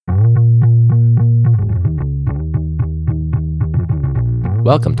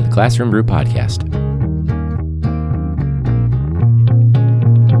Welcome to the Classroom Brew Podcast.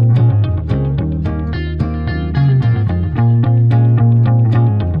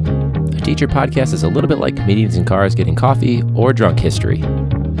 A teacher podcast is a little bit like comedians in cars getting coffee or drunk history.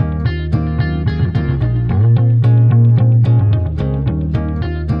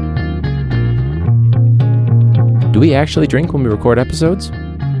 Do we actually drink when we record episodes?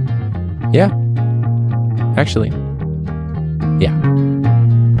 Yeah. Actually. Yeah.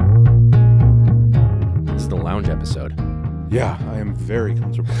 This is the lounge episode. Yeah, I am very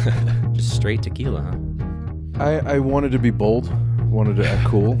comfortable. Just straight tequila, huh? I wanted to be bold, wanted to act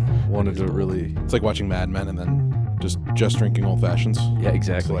cool, wanted to really... It's like watching Mad Men and then just drinking old fashions. Yeah,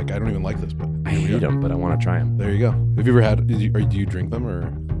 exactly. So like, I don't even like this, but I hate them, but I want to try them. there you go. Have you ever had... Do you drink them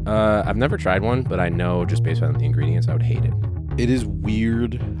or... I've never tried one, but I know just based on the ingredients, I would hate it. It is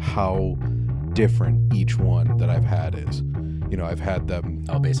weird how different each one that I've had is. You know, I've had them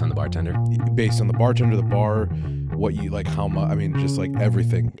Oh, based on the bartender? based on the bartender, the bar, what you like, how much. I mean, just like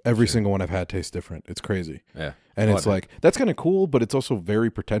everything. Every single one I've had tastes different. It's crazy. Yeah. And Well, it's like, that's kind of cool, but it's also very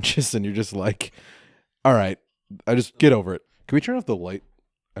pretentious. And you're just like, all right, I just get over it. Can we turn off the light?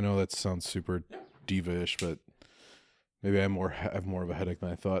 I know that sounds super diva-ish, but maybe I have more of a headache than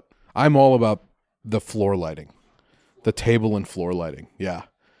I thought. I'm all about the floor lighting, the table and floor lighting. Yeah.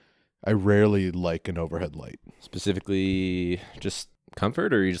 I rarely like an overhead light. Specifically just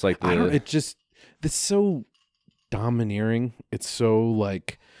comfort, or you just like the... I don't, it's so domineering. It's so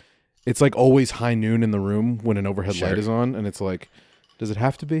like, it's like always high noon in the room when an overhead Sure. light is on. And it's like, does it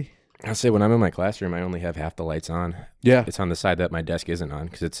have to be? I'll say when I'm in my classroom, I only have half the lights on. Yeah. It's on the side that my desk isn't on,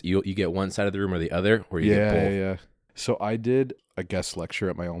 because it's you get one side of the room or the other, or you get both. Yeah. So I did a guest lecture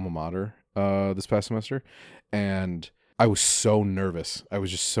at my alma mater this past semester, and I was so nervous. I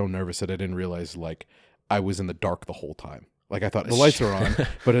was just so nervous that I didn't realize like I was in the dark the whole time. Like I thought the lights are on,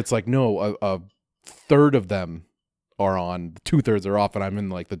 but it's like no, a third of them are on, 2/3 are off, and I'm in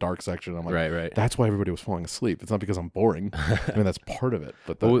like the dark section. I'm like, Right. that's why everybody was falling asleep. It's not because I'm boring. I mean, that's part of it.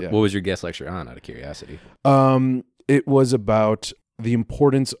 But What was your guest lecture on, out of curiosity? It was about the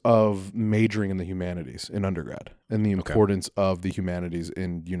importance of majoring in the humanities in undergrad, and the importance of the humanities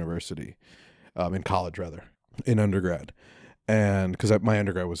in university, in college rather, in undergrad. And because my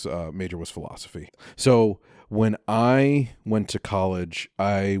undergrad was major was philosophy. So when I went to college,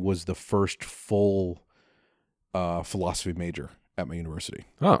 I was the first full philosophy major at my university.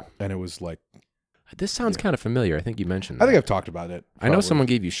 Oh. And it was like, This sounds kind of familiar. I think you mentioned I think that. I've talked about it. I know probably. someone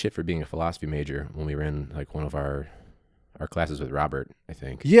gave you shit for being a philosophy major when we ran like one of our classes with Robert, I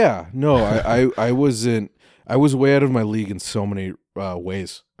think. Yeah, no, I wasn't. I was way out of my league in so many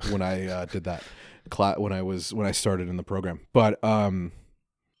ways when I did that when I started in the program. But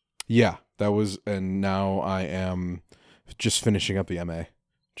yeah, that was, and now I am just finishing up the MA.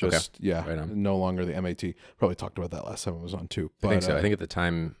 Just right on. no longer the MAT. Probably talked about that last time I was on too. But, I think so. I think at the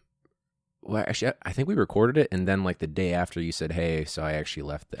time, well, actually, I think we recorded it, and then like the day after you said, "Hey," so I actually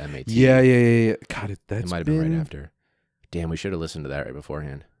left the MAT. Yeah. God, It might have been right after. Damn, we should have listened to that right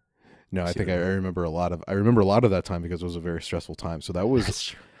beforehand. No, I See think what I happened. remember a lot of that time because it was a very stressful time. So that was That's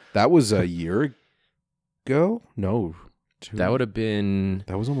true. that was a year ago. No, That would have been.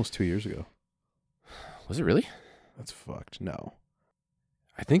 that was almost 2 years ago. Was it really? That's fucked. No.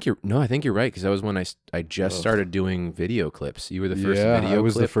 I think you're right, because that was when I just Ugh. started doing video clips. You were the first Yeah, video I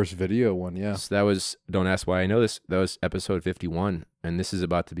was clip. the first video one. Yeah. So that was, don't ask why I know this, that was episode 51, and this is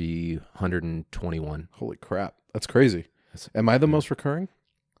about to be 121. Holy crap, that's crazy. Am I the most recurring?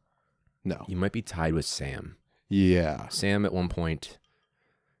 No. You might be tied with Sam. Yeah. Sam at one point,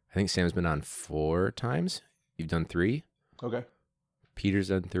 I think Sam's been on 4 times. You've done 3. Okay. Peter's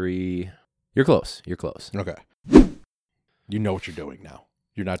done 3. You're close. Okay. You know what you're doing now.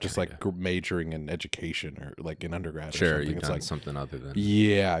 You're not just like majoring in education or like in undergrad. Sure, or something. you've It's done like, something other than.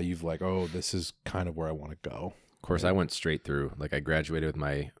 yeah, you've like, oh, this is kind of where I want to go. Of course, I went straight through. Like I graduated with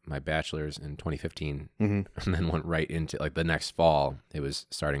my bachelor's in 2015, Mm-hmm. and then went right into like the next fall. It was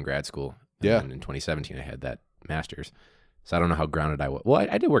starting grad school. And Yeah. then in 2017, I had that master's. So I don't know how grounded I was. Well,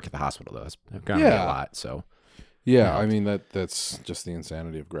 I did work at the hospital though. I've grounded me a Yeah. lot. So Yeah, Yeah. I mean that's just the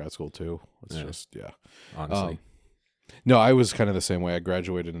insanity of grad school too. It's Yeah. just honestly, No, I was kind of the same way. I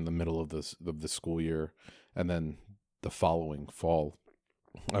graduated in the middle of the school year, and then the following fall,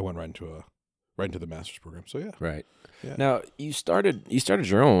 I went right into the master's program. So yeah, right. Yeah. Now you started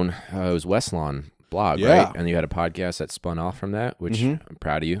your own. It was Westlawn blog, Yeah. right? And you had a podcast that spun off from that, which Mhm. I'm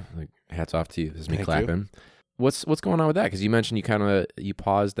proud of you. Like hats off to you. This is me Thank clapping. What's going on with that? Because you mentioned you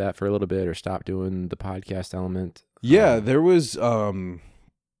paused that for a little bit or stopped doing the podcast element. Yeah, there was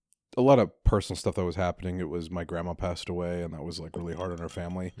a lot of personal stuff that was happening. It was my grandma passed away, and that was like really hard on our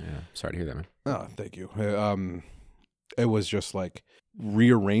family. Yeah. Sorry to hear that, man. Oh, thank you. It was just like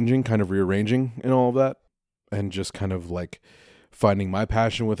rearranging and all of that, and just kind of like finding my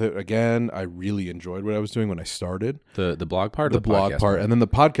passion with it again. I really enjoyed what I was doing when I started. The blog part, or the blog podcast part, and then the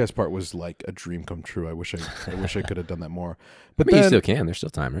podcast part was like a dream come true. I wish I could have done that more. But I mean, then, you still can. There's still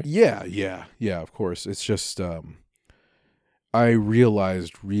time, right? yeah. Of course, it's just I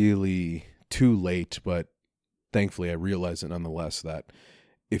realized really too late, but thankfully I realized it nonetheless that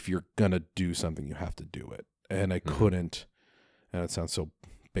if you're gonna do something, you have to do it. And I couldn't. And it sounds so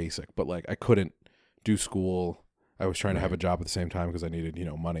basic, but like I couldn't do school. I was trying to have a job at the same time because I needed,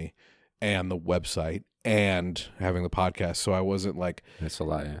 money and the website and having the podcast. So I wasn't like, That's a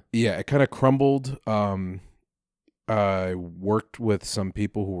lot, yeah. yeah, it kind of crumbled. I worked with some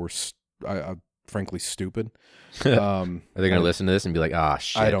people who were frankly stupid. Are they going to listen to this and be like, ah,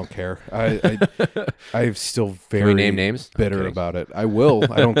 shit? I don't care. I'm still very Can we name names? bitter about it. I will.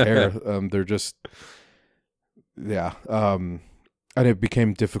 I don't care. They're just, yeah. And it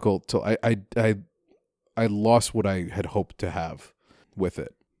became difficult to, I lost what I had hoped to have with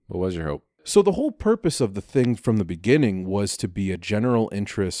it. What was your hope? So the whole purpose of the thing from the beginning was to be a general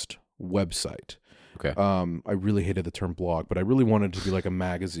interest website. Okay. I really hated the term blog, but I really wanted it to be like a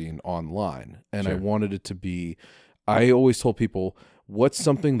magazine online. And I wanted it to be, I always told people, what's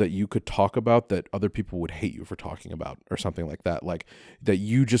something that you could talk about that other people would hate you for talking about, or something like that? Like that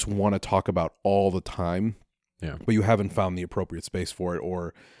you just want to talk about all the time, but you haven't found the appropriate space for it,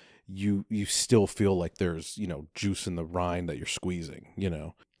 or you still feel like there's, juice in the rind that you're squeezing,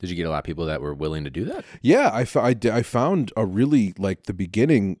 Did you get a lot of people that were willing to do that? Yeah, I found a really, like, the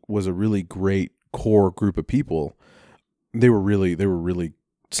beginning was a really great core group of people. They were really,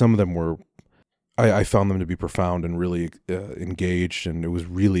 some of them were, I found them to be profound and really engaged, and it was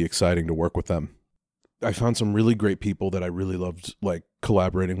really exciting to work with them. I found some really great people that I really loved, like,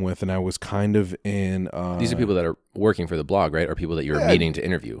 collaborating with, and I was kind of in... These are people that are working for the blog, right? Or people that you're meeting to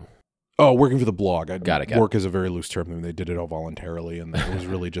interview? Oh, working for the blog. Got it. Work is a very loose term. I mean, they did it all voluntarily, and it was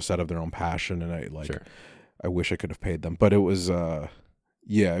really just out of their own passion, and I wish I could have paid them. But it was,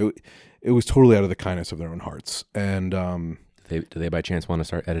 it was totally out of the kindness of their own hearts. And do they by chance want to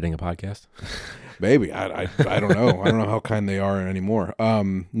start editing a podcast? Maybe. I don't know. I don't know how kind they are anymore.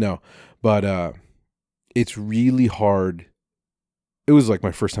 No. But it's really hard. It was like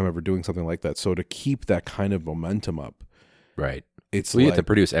my first time ever doing something like that. So to keep that kind of momentum up. Right. It's you have to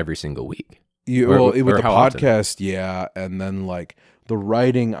produce every single week. With the podcast, often? Yeah. And then like the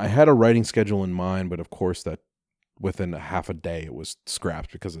writing, I had a writing schedule in mind, but of course that within a half a day it was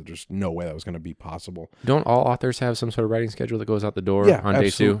scrapped because there's no way that was going to be possible. Don't all authors have some sort of writing schedule that goes out the door on day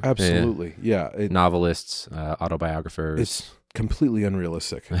two? Absolutely. Yeah. Novelists, autobiographers. It's completely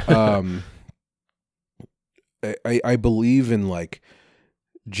unrealistic. I believe in like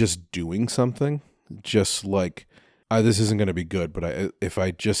just doing something, just like, this isn't going to be good, but if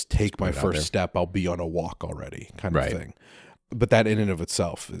I just take my first step, I'll be on a walk already, kind of thing. But that in and of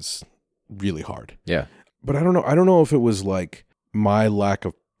itself is really hard. Yeah. But I don't know. I don't know if it was like my lack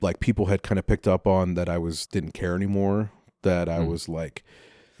of, like, people had kind of picked up on that I didn't care anymore, that I was like,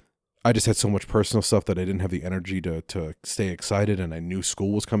 I just had so much personal stuff that I didn't have the energy to stay excited, and I knew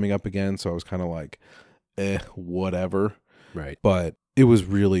school was coming up again, so I was kind of like, whatever. Right. But it was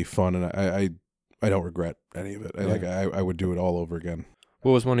really fun, and I don't regret any of it. I would do it all over again.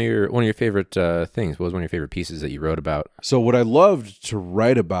 What was one of your favorite things? What was one of your favorite pieces that you wrote about? So what I loved to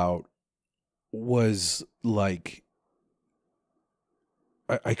write about was like,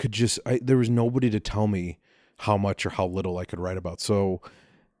 I could just, there was nobody to tell me how much or how little I could write about. So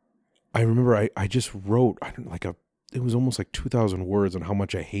I remember I just wrote it was almost like 2,000 words on how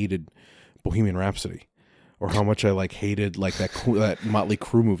much I hated Bohemian Rhapsody. Or how much I hated that Motley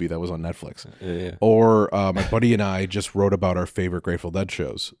Crue movie that was on Netflix. Yeah. Or my buddy and I just wrote about our favorite Grateful Dead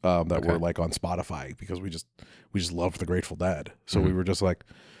shows that were like on Spotify, because we just loved the Grateful Dead. So we were just like,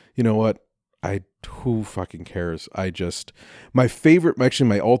 you know what? Who fucking cares? My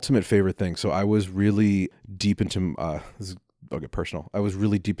ultimate favorite thing. So I was really deep into I'll get personal. I was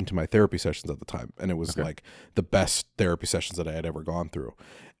really deep into my therapy sessions at the time, and it was like the best therapy sessions that I had ever gone through.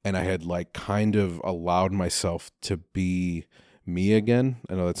 And I had like kind of allowed myself to be me again.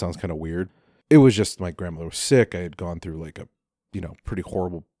 I know that sounds kind of weird. It was just my grandmother was sick. I had gone through like a, pretty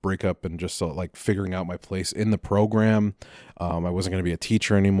horrible breakup, and just like figuring out my place in the program. I wasn't going to be a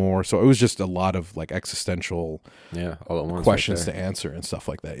teacher anymore. So it was just a lot of like existential all at once questions to answer and stuff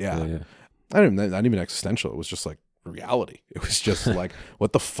like that. Yeah. Not even existential. It was just like reality. It was just like,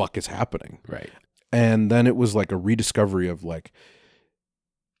 what the fuck is happening? Right. And then it was like a rediscovery of like,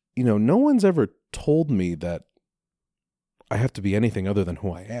 no one's ever told me that I have to be anything other than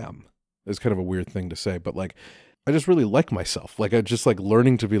who I am. It's kind of a weird thing to say, but like, I just really like myself. Like, I just like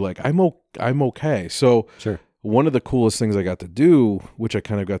learning to be like, I'm okay. So Sure. one of the coolest things I got to do, which I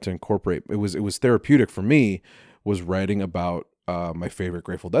kind of got to incorporate, it was therapeutic for me, was writing about my favorite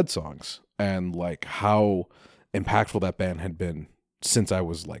Grateful Dead songs and like how impactful that band had been since I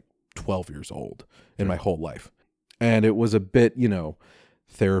was like 12 years old in my whole life. And it was a bit,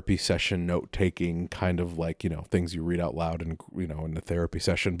 therapy session note taking, kind of like, things you read out loud and, in the therapy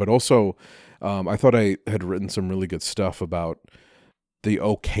session. But also, I thought I had written some really good stuff about the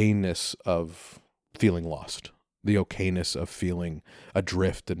okayness of feeling lost, the okayness of feeling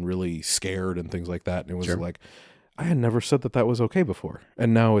adrift and really scared and things like that. And it was like, I had never said that was okay before.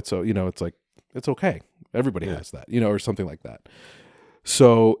 And now it's, it's like, it's okay. Everybody has that, or something like that.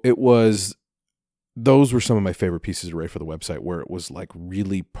 So those were some of my favorite pieces to write for the website, where it was like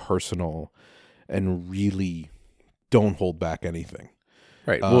really personal and really don't hold back anything.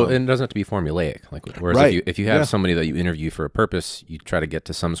 Right. Well, and it doesn't have to be formulaic. Like, whereas if you have somebody that you interview for a purpose, you try to get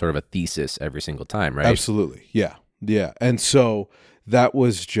to some sort of a thesis every single time, right? Absolutely. Yeah. Yeah. And so that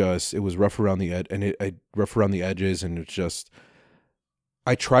was just, it was rough around the edge, and rough around the edges, and it's just,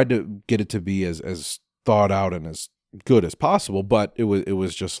 I tried to get it to be as thought out and as good as possible, but it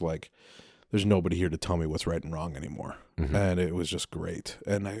was just like, there's nobody here to tell me what's right and wrong anymore. Mm-hmm. And it was just great.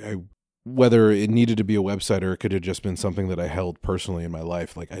 And I whether it needed to be a website or it could have just been something that I held personally in my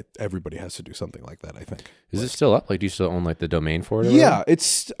life, like everybody has to do something like that, I think. Is it still up? Like, do you still own like the domain for it? Yeah,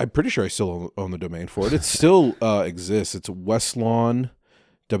 I'm pretty sure I still own the domain for it. It still exists. It's Westlawn,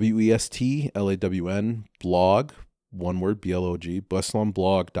 WESTLAWN blog, one word, blog,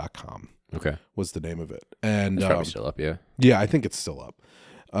 westlawnblog.com. Okay. Was the name of it. And it's probably still up, yeah. Yeah, I think it's still up.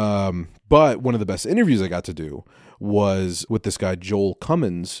 But one of the best interviews I got to do was with this guy, Joel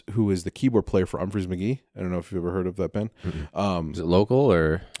Cummins, who is the keyboard player for Umphrey's McGee. I don't know if you've ever heard of that band. Is it local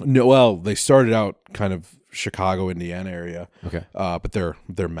or? No, well, they started out kind of Chicago, Indiana area. Okay. But they're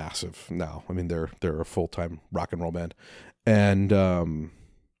massive now. I mean, they're a full-time rock and roll band. And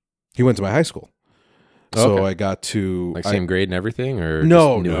he went to my high school. So I got to same grade and everything, or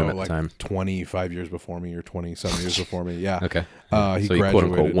no, just knew him at like the time? 25 years before me or 20-some years before me. Yeah. Okay. He so graduated. You quote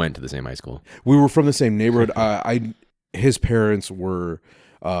unquote went to the same high school. We were from the same neighborhood. His parents were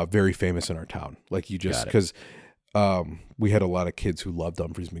very famous in our town. Like because we had a lot of kids who loved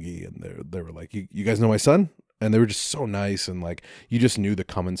Umphrey's McGee, and they were like, you guys know my son? And they were just so nice, and like you just knew the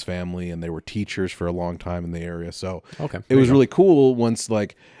Cummins family, and they were teachers for a long time in the area. So it was really cool once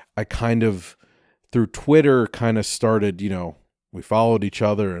like I kind of through Twitter kind of started, we followed each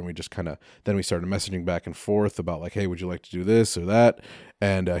other, and we just then we started messaging back and forth about like, hey, would you like to do this or that?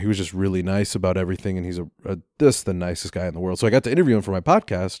 And he was just really nice about everything, and he's the nicest guy in the world. So I got to interview him for my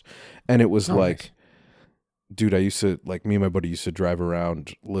podcast, and it was nice. Dude, I used to, like, me and my buddy used to drive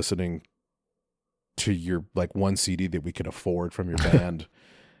around listening to your like one CD that we could afford from your band.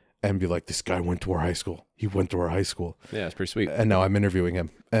 And be like, this guy went to our high school. He went to our high school. Yeah, it's pretty sweet. And now I'm interviewing him,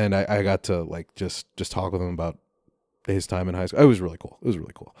 and I got to like just talk with him about his time in high school. It was really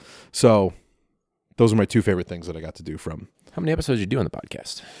cool. So those are my two favorite things that I got to do from. How many episodes did you do on the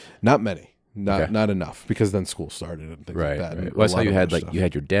podcast? Not many. Not enough, because then school started and things like that. Right. Well, that's how you had you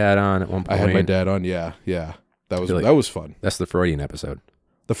had your dad on at one point. I had my dad on. Yeah. That was fun. That's the Freudian episode.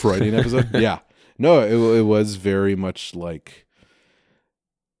 The Freudian episode. Yeah. No, it was very much like.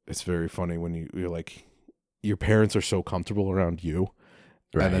 It's very funny when you're like, your parents are so comfortable around you.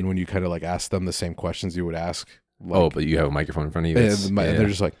 Right. And then when you kind of like ask them the same questions you would ask. Like, but you have a microphone in front of you. And they're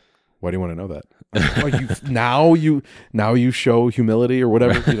just like, why do you want to know that? Like, now you show humility or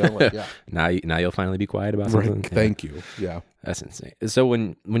whatever. Like, yeah. Now you'll finally be quiet about something. Right. Thank you. Yeah. That's insane. So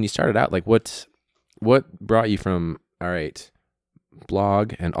when you started out, like what brought you from, all right,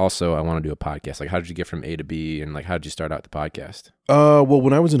 blog, and also I want to do a podcast? Like, how did you get from A to B, and like how did you start out the podcast? Well,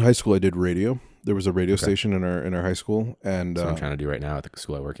 when I was in high school, I did radio. There was a radio station in our high school, and that's what I'm trying to do right now at the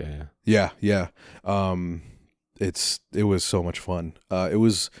school I work at. Yeah. It was so much fun. It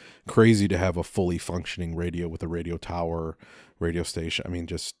was crazy to have a fully functioning radio with a radio tower, radio station. I mean,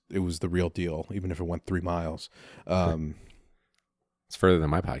 it was the real deal, even if it went 3 miles. It's further than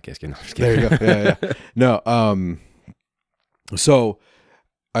my podcast. No, there you go. Yeah. No. So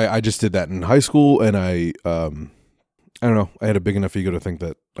I just did that in high school, and I don't know. I had a big enough ego to think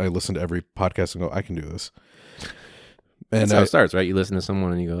that I listened to every podcast and go, I can do this. And that's how it starts, right? You listen to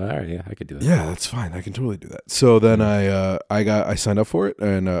someone and you go, all right, yeah, I could do that. Yeah, that's fine. I can totally do that. So then I signed up for it,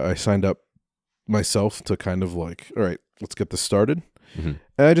 and I signed up myself to kind of like, all right, let's get this started. Mm-hmm.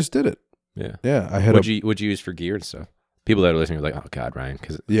 And I just did it. Yeah. Yeah. What'd you use for gear and stuff? People that are listening are like, oh God, Ryan,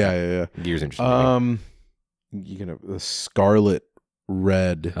 because Yeah. gear's interesting. You can have the scarlet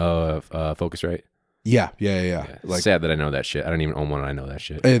red. Focusrite. Yeah. Like, sad that I know that shit. I don't even own one and I know that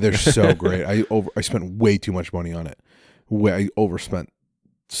shit. Hey, they're so great. I spent way too much money on it. I overspent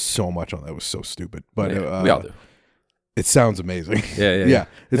so much on that. It was so stupid. But we all do. It sounds amazing. Yeah.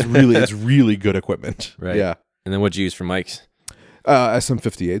 It's really good equipment. Right. Yeah. And then what'd you use for mics?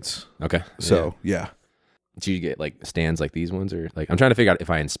 SM58s. Okay. So yeah. Did you get like stands like these ones, or like I'm trying to figure out if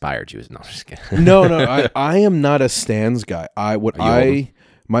I inspired you? No, I'm just kidding. No. I am not a stands guy.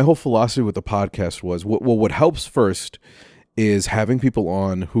 My whole philosophy with the podcast was what helps first is having people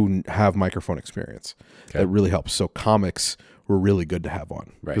on who have microphone experience. Okay. That really helps. So comics were really good to have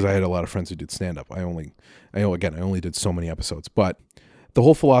on because I had a lot of friends who did stand up. I only did so many episodes, but the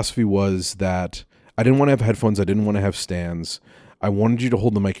whole philosophy was that I didn't want to have headphones. I didn't want to have stands. I wanted you to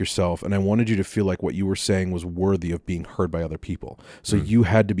hold the mic yourself, and I wanted you to feel like what you were saying was worthy of being heard by other people. So you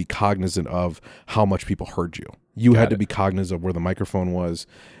had to be cognizant of how much people heard you. You had to be cognizant of where the microphone was.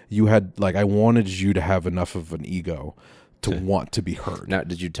 I wanted you to have enough of an ego to want to be heard. Now,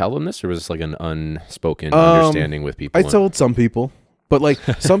 did you tell them this, or was this like an unspoken understanding with people? I told some people, but like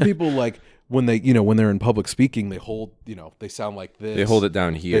some people, like when they're in public speaking, they hold, they sound like this. They hold it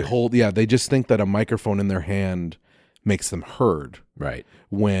down here. They just think that a microphone in their hand makes them heard. Right.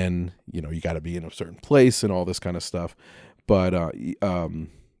 When, you got to be in a certain place and all this kind of stuff. But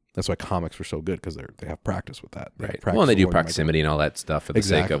that's why comics were so good, because they have practice with that. Right. Well, and they do proximity and all that stuff for the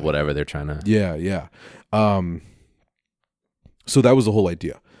sake of whatever they're trying to. Yeah. So that was the whole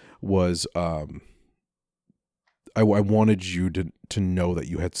idea, was I wanted you to know that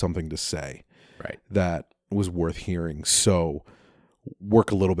you had something to say, right, that was worth hearing. So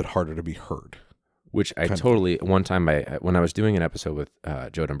work a little bit harder to be heard. Which I totally, one time when I was doing an episode with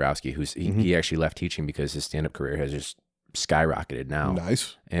Joe Dombrowski, he actually left teaching because his stand-up career has just skyrocketed now.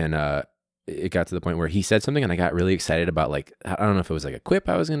 Nice. And it got to the point where he said something and I got really excited about, like, I don't know if it was like a quip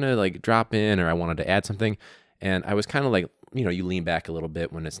I was going to like drop in, or I wanted to add something. And I was kind of like, you lean back a little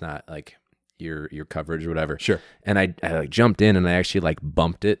bit when it's not like your coverage or whatever. Sure. And I like jumped in and I actually like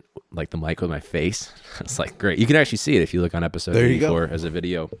bumped it, like the mic with my face. It's like great. You can actually see it if you look on episode 84 as a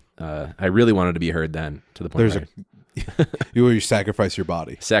video. I really wanted to be heard then, to the point you sacrifice your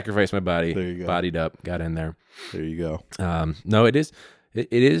body. Sacrifice my body. There you go. Bodied up, got in there. There you go. No, it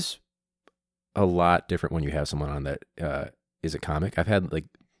is a lot different when you have someone on that is a comic. I've had like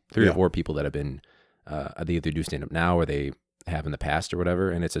 3 or 4 people that have been they either do stand up now or they have in the past or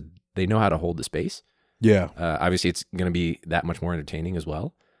whatever, and they know how to hold the space. Yeah. Obviously it's going to be that much more entertaining as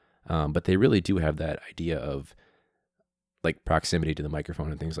well. But they really do have that idea of like proximity to the microphone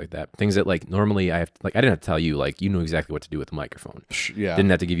and things like that. Things that like normally I didn't have to tell you, like, you knew exactly what to do with the microphone. Yeah.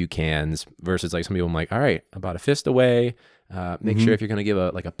 Didn't have to give you cans, versus like some people I'm like, all right, about a fist away. Make sure if you're going to give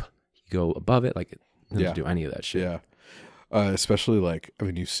you go above it, like, don't do any of that shit. Yeah. Especially like, I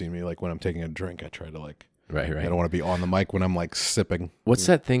mean, you've seen me, like when I'm taking a drink, I try to like, right. I don't want to be on the mic when I'm like sipping. What's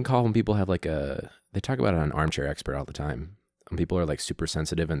that thing called when people have like they talk about it on Armchair Expert all the time. When people are like super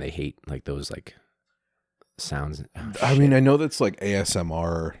sensitive and they hate like those like sounds. I mean, I know that's like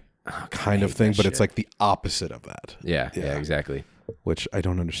ASMR kind of thing, but it's like the opposite of that. Yeah, exactly. Which I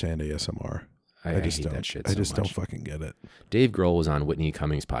don't understand ASMR. I just hate don't. That shit I just so don't much. fucking get it. Dave Grohl was on Whitney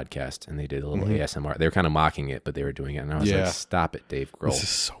Cummings' podcast, and they did a little ASMR. They were kind of mocking it, but they were doing it, and I was like, "Stop it, Dave Grohl! This is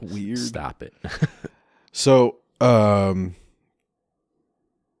so weird. Stop it." So, yeah,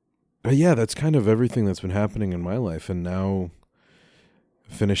 that's kind of everything that's been happening in my life, and now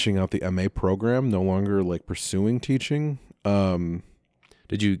finishing out the MA program, no longer like pursuing teaching.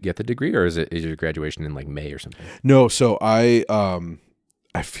 Did you get the degree, or is your graduation in like May or something? No, so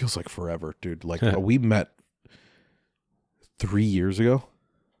it feels like forever, dude. Like we met 3 years ago.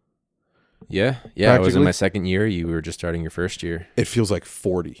 Yeah. I was in my second year. You were just starting your first year. It feels like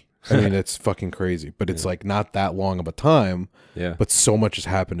 40. I mean, it's fucking crazy, but it's like not that long of a time. Yeah. But so much has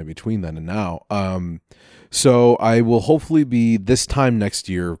happened in between then and now. So I will hopefully be this time next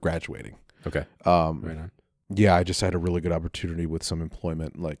year graduating. Okay. Right on. Yeah, I just had a really good opportunity with some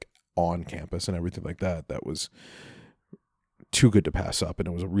employment like on campus and everything like that. That was too good to pass up, and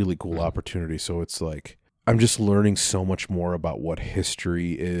it was a really cool opportunity. So it's like I'm just learning so much more about what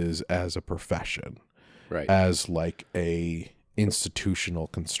history is as a profession, right? As like a institutional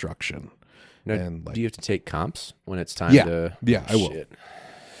construction. Now, and like, do you have to take comps when it's time to? Yeah, I will.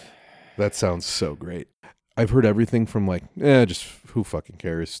 That sounds so great. I've heard everything from like, just who fucking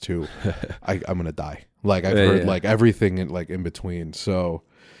cares to I'm gonna die. Like I've heard like everything in between. So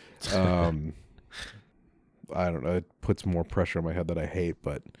I don't know. It puts more pressure on my head that I hate,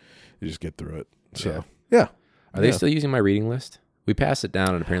 but you just get through it. So yeah. Are they still using my reading list? We passed it down,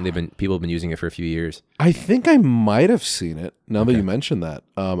 and apparently people have been using it for a few years. I think I might have seen it now that you mentioned that.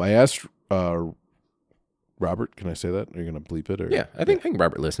 I asked Robert, can I say that? Are you going to bleep it? Or? Yeah, I think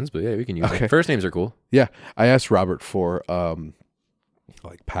Robert listens, but yeah, we can use it. First names are cool. Yeah, I asked Robert for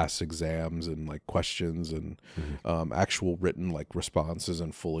like past exams and like questions and actual written like responses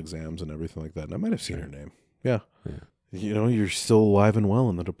and full exams and everything like that. And I might have seen her name. Yeah. You know, you're still alive and well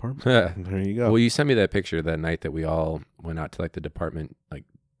in the department. There you go. Well, you sent me that picture that night that we all went out to like the department, like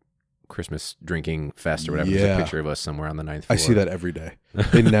Christmas drinking fest or whatever. Yeah. There's a picture of us somewhere on the 9th floor. I see that every day.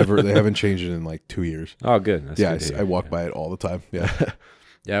 They haven't changed it in like 2 years. Oh, good. That's good I walk by it all the time. Yeah.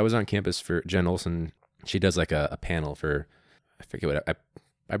 Yeah, I was on campus for Jen Olson. She does like a panel for, I forget what,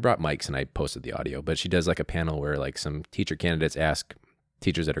 I brought mics and I posted the audio, but she does like a panel where like some teacher candidates ask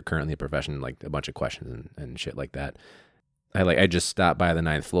teachers that are currently in the profession like a bunch of questions and shit like that. I just stopped by the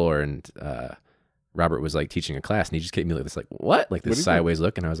 9th floor and Robert was like teaching a class and he just gave me like this like what sideways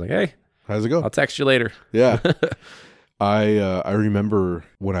look, and I was like, hey, how's it go? I'll text you later. Yeah. I remember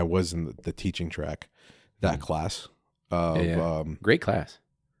when I was in the teaching track, that class of great class.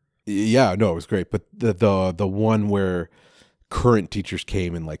 Yeah, no, it was great. But the one where current teachers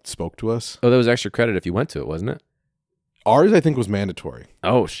came and like spoke to us. Oh, that was extra credit if you went to it, wasn't it? Ours, I think, was mandatory.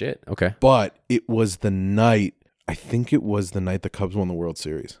 Oh shit. Okay. But it was the night. I think it was the night the Cubs won the World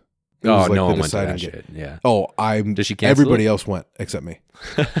Series. Oh, no one went to that shit. Yeah. Oh, Did she cancel everybody it? else went except me.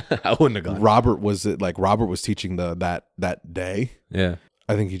 I wouldn't have gone. Robert was teaching that day. Yeah.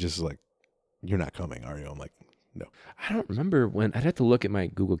 I think he just like, you're not coming, are you? I'm like, no. I don't remember when. I'd have to look at my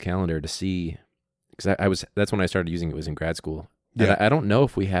Google Calendar to see, because that's when I started using it. Was in grad school. Yeah. I don't know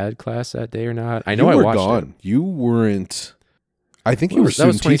if we had class that day or not. I know I watched gone. it. You weren't. I think you were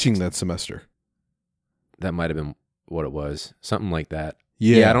student teaching that semester. That might have been what it was. Something like that.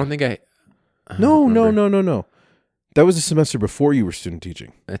 Yeah. I don't think I. No. That was a semester before you were student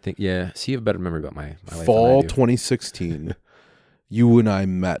teaching. I think, yeah. So you have a better memory about my life. Fall 2016, you and I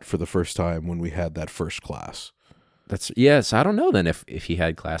met for the first time when we had that first class. So I don't know then if he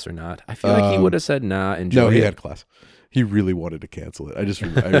had class or not. I feel like he would have said nah. No, he had class. He really wanted to cancel it.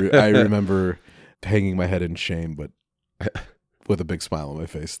 I remember hanging my head in shame, but with a big smile on my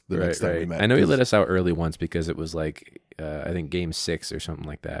face the next time we met. I know he let us out early once because it was like, I think game 6 or something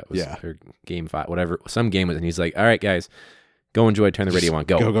like that. Or game 5, whatever. Some game was, and he's like, all right, guys, go enjoy, turn the radio on,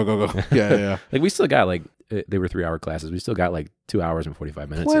 go. Go. Yeah. Like we still got like, they were 3-hour classes. We still got like 2 hours and 45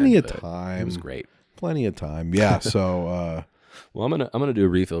 minutes. Plenty of time. It was great. Plenty of time. Yeah. So, well, I'm gonna do a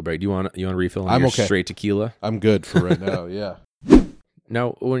refill break. Do you want a refill? I'm okay. Straight tequila. I'm good for right now. Yeah.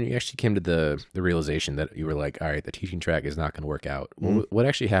 Now, when you actually came to the realization that you were like, all right, the teaching track is not going to work out. What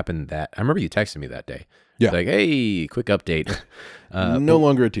actually happened? I remember you texted me that day. Yeah. Like, hey, quick update. No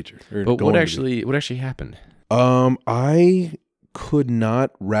longer a teacher. But what actually happened? I could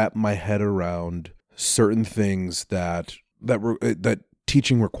not wrap my head around certain things that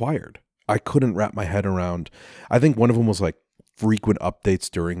teaching required. I couldn't wrap my head around. I think one of them was like frequent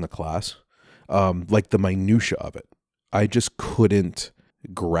updates during the class, like the minutia of it. I just couldn't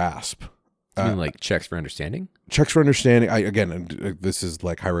grasp. You mean like checks for understanding? Checks for understanding. Again, this is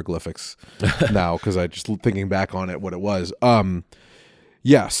like hieroglyphics now because I just thinking back on it, what it was.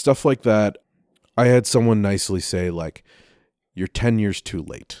 Yeah, stuff like that. I had someone nicely say like, "You're 10 years too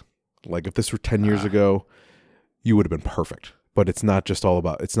late." Like if this were 10 years ago, you would have been perfect. But it's not all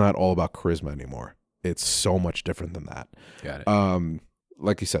about charisma anymore. It's so much different than that. Got it.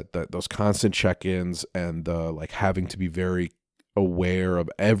 Like you said, those constant check-ins and like having to be very aware of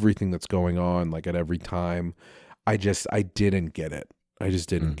everything that's going on, like at every time. I didn't get it. I just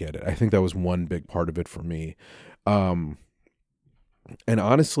didn't get it. I think that was one big part of it for me. And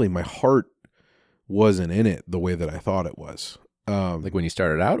honestly, my heart wasn't in it the way that I thought it was. Like when you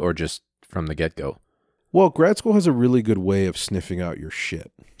started out, or just from the get-go? Well, grad school has a really good way of sniffing out your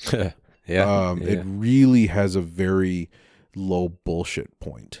shit. Yeah. It really has a very low bullshit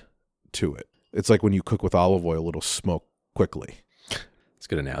point to it. It's like when you cook with olive oil, it'll smoke quickly. It's a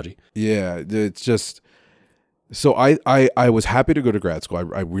good analogy. Yeah, it's just... So I was happy to go to grad school.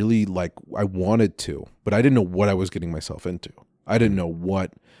 I really I wanted to, but I didn't know what I was getting myself into. I didn't know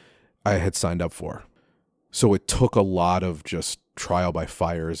what I had signed up for. So it took a lot of just trial by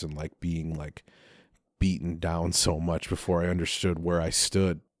fires and like being like beaten down so much before I understood where I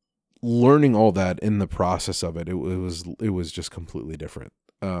stood. Learning all that in the process of it, it was just completely different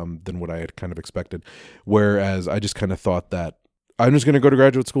than what I had kind of expected. Whereas I just kind of thought that I'm just going to go to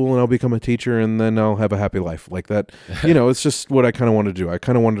graduate school and I'll become a teacher and then I'll have a happy life like that. It's just what I kind of wanted to do. I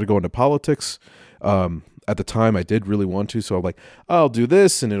kind of wanted to go into politics. At the time, I did really want to, so I'm like, I'll do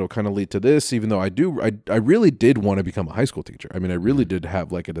this, and it'll kind of lead to this. Even though I really did want to become a high school teacher. I mean, I really did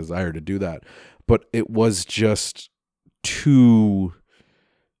have like a desire to do that, but it was just too,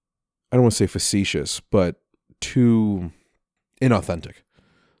 I don't want to say facetious, but too inauthentic.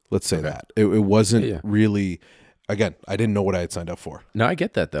 Let's say that. It wasn't really, again, I didn't know what I had signed up for. No, I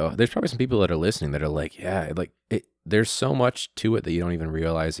get that though. There's probably some people that are listening that are like, yeah, like there's so much to it that you don't even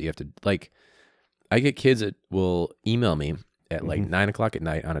realize that you have to, like, I get kids that will email me at like 9:00 at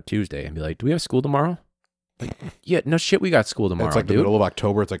night on a Tuesday and be like, do we have school tomorrow? Like, yeah, no shit, we got school tomorrow. It's like dude. The middle of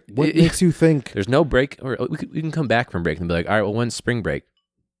October. It's like, what makes you think? There's no break, or we can come back from break and be like, all right, well, when's spring break?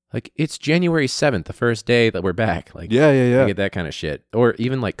 Like, it's January 7th, the first day that we're back. Like, yeah. I get that kind of shit. Or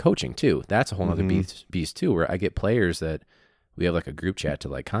even like coaching too. That's a whole other beast too, where I get players that we have like a group chat to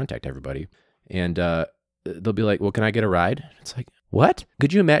like contact everybody. And they'll be like, well, can I get a ride? It's like, what?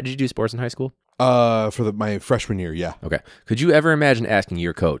 Could you imagine, did you do sports in high school? For my freshman year, yeah. Okay. Could you ever imagine asking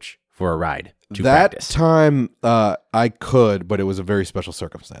your coach for a ride to that practice? Time, I could, but it was a very special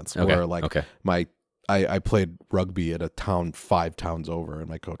circumstance where like I played rugby at a town 5 towns over, and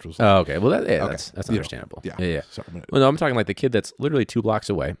my coach was like, oh, okay. Well, that's understandable. Yeah. Sorry, well, no, I'm talking like the kid that's literally 2 blocks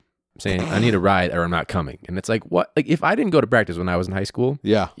away saying, I need a ride or I'm not coming. And it's like, what? Like, if I didn't go to practice when I was in high school,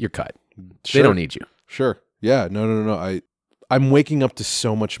 you're cut. Sure. They don't need you. Sure. Yeah. No. I'm waking up to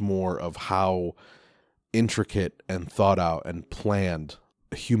so much more of how intricate and thought out and planned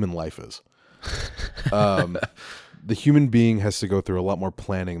human life is. The human being has to go through a lot more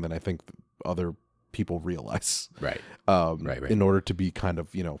planning than I think other people realize. Right. In order to be kind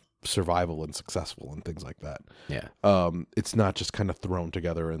of, survival and successful and things like that. Yeah. It's not just kind of thrown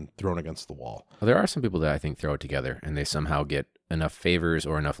together and thrown against the wall. Well, there are some people that I think throw it together and they somehow get enough favors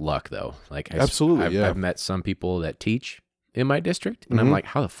or enough luck though. Like absolutely, I've met some people that teach in my district, and I'm like,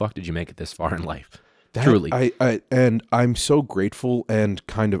 how the fuck did you make it this far in life? Truly. And I'm so grateful, and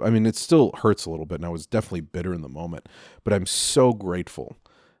kind of, I mean, it still hurts a little bit, and I was definitely bitter in the moment, but I'm so grateful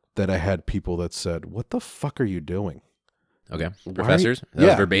that I had people that said, what the fuck are you doing? Okay. Professors? That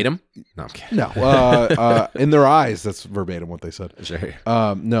was verbatim? No, I'm kidding. No. In their eyes, that's verbatim what they said. Sure.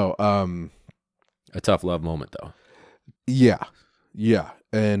 No. A tough love moment, though. Yeah.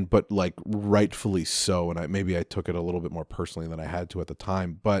 But like rightfully so, and I took it a little bit more personally than I had to at the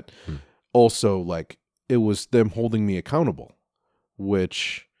time, but also like it was them holding me accountable,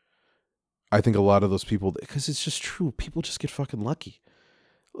 which I think a lot of those people, because it's just true, people just get fucking lucky.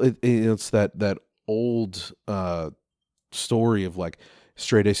 It's that old story of like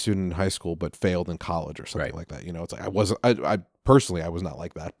straight A student in high school but failed in college or something like that. It's like I personally was not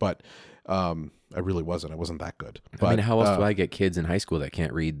like that, but I really wasn't. I wasn't that good. But, I mean, how else do I get kids in high school that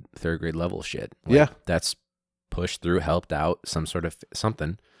can't read 3rd grade level shit? Like, that's pushed through, helped out, some sort of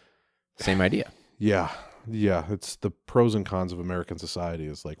something. Same idea. Yeah. It's the pros and cons of American society.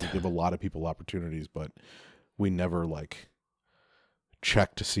 Is like we give a lot of people opportunities, but we never like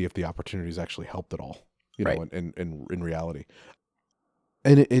check to see if the opportunities actually helped at all. Know, in reality,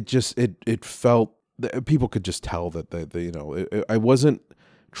 and it felt that people could just tell that I wasn't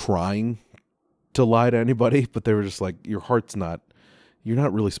trying to lie to anybody, but they were just like, you're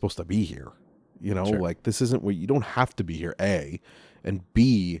not really supposed to be here. Like this isn't where you don't have to be here, A, and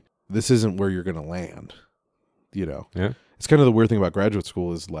B, this isn't where you're going to land. It's kind of the weird thing about graduate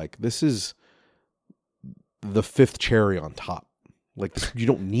school is like, this is the 5th cherry on top. Like you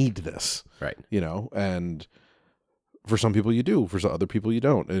don't need this, right? And for some people you do, for other people you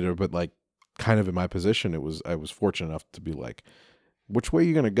don't. But like, kind of in my position, I was fortunate enough to be like, which way are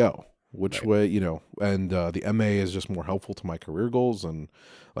you going to go? Which way, and the MA is just more helpful to my career goals and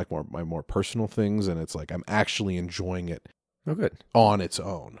like my more personal things. And it's like, I'm actually enjoying it. Oh, good. On its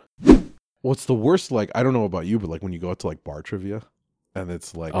own. What's the worst? Like, I don't know about you, but like when you go out to like bar trivia and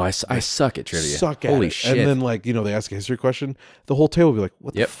it's like, oh, I suck at trivia. Holy shit. And then like, they ask a history question, the whole table will be like,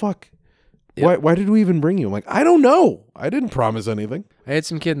 what the fuck? Yep. Why did we even bring you? I'm like, I don't know. I didn't promise anything. I had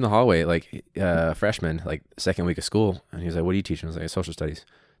some kid in the hallway, like freshman, like 2nd week of school. And he was like, what are you teaching? I was like, social studies.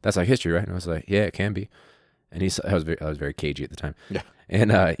 That's like history, right? And I was like, yeah, it can be. And I was very cagey at the time. Yeah.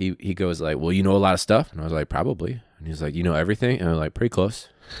 And he goes like, well, you know a lot of stuff. And I was like, probably. And he's like, you know everything? And I was like, pretty close.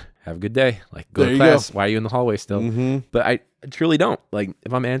 Have a good day. Like, go to class. Why are you in the hallway still? Mm-hmm. But I truly don't. Like,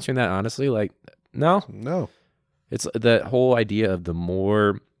 if I'm answering that honestly, like, no. It's the whole idea of the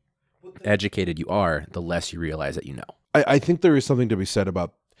more educated you are, the less you realize that you know. I think there is something to be said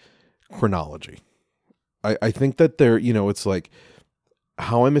about chronology. I think that there, it's like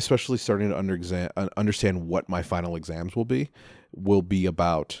how I'm especially starting to understand what my final exams will be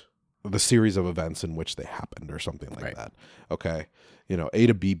about the series of events in which they happened or something like that. Okay. A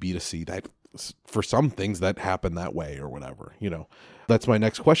to B, B to C, that for some things that happen that way or whatever, That's my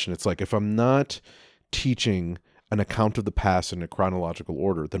next question. It's like, if I'm not teaching an account of the past in a chronological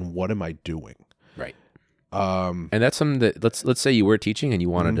order, then what am I doing? Right. And that's something that let's say you were teaching and you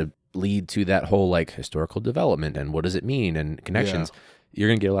wanted to lead to that whole like historical development and what does it mean and connections. You're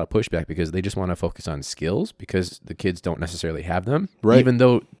going to get a lot of pushback because they just want to focus on skills because the kids don't necessarily have them. Right. Even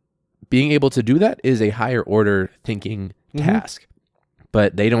though being able to do that is a higher order thinking task,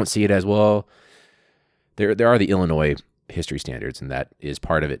 but they don't see it as, well, there are the Illinois history standards and that is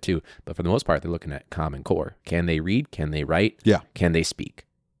part of it too. But for the most part, they're looking at Common Core. Can they read? Can they write? Yeah. Can they speak?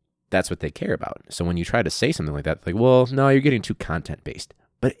 That's what they care about. So when you try to say something like that, like, well, no, you're getting too content based.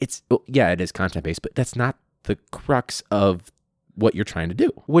 But it is content based, but that's not the crux of what you're trying to do.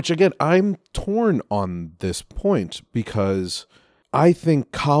 Which again, I'm torn on this point because I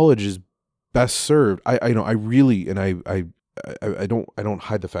think college is best served. I don't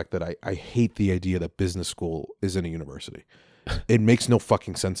hide the fact that I hate the idea that business school is in a university. It makes no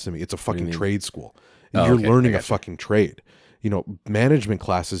fucking sense to me. It's a fucking trade school. You're learning a fucking trade. Management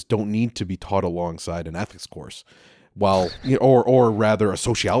classes don't need to be taught alongside an ethics course. Or rather a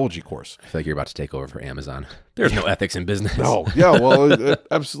sociology course. I feel like you're about to take over for Amazon. There's no ethics in business. No, yeah, well,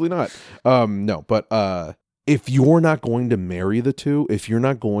 absolutely not. No, but if you're not going to marry the two, if you're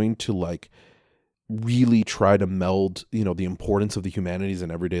not going to like really try to meld, the importance of the humanities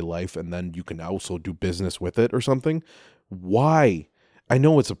in everyday life, and then you can also do business with it or something, why? I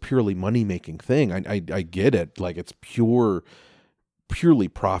know it's a purely money-making thing. I get it. Like it's purely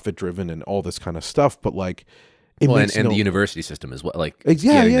profit-driven and all this kind of stuff, but like, the university system as well. Like,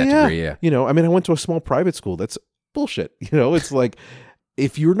 yeah. Degree, yeah. I went to a small private school. That's bullshit. It's like,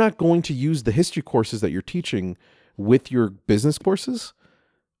 if you're not going to use the history courses that you're teaching with your business courses,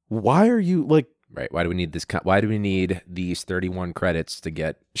 why are you like, right? Why do we need this? Why do we need these 31 credits to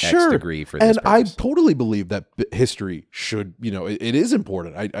get X degree for And this purpose? I totally believe that history should, it is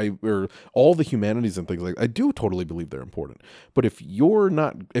important. Or all the humanities and things like that, I do totally believe they're important. But if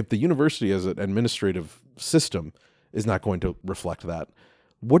the university as an administrative system is not going to reflect that,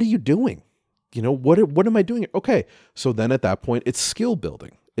 what are you doing? What am I doing? Okay. So then at that point, it's skill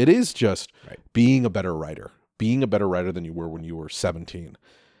building. It is just being a better writer than you were when you were 17.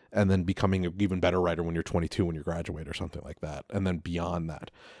 And then becoming an even better writer when you're 22, when you graduate or something like that. And then beyond that.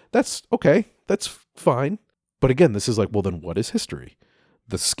 That's okay. That's fine. But again, this is like, well, then what is history?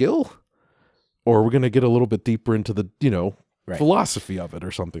 The skill? Or we're going to get a little bit deeper into the, philosophy of it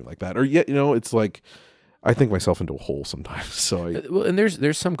or something like that. Or it's like, I think myself into a hole sometimes. So and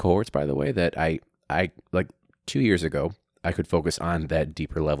there's some cohorts, by the way, that I like 2 years ago, I could focus on that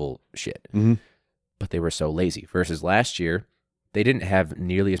deeper level shit. Mm-hmm. But they were so lazy. Versus last year, they didn't have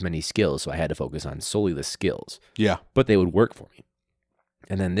nearly as many skills, so I had to focus on solely the skills. Yeah. But they would work for me.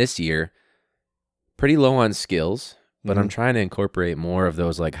 And then this year, pretty low on skills, but I'm trying to incorporate more of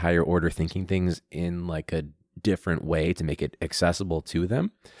those like higher order thinking things in like a different way to make it accessible to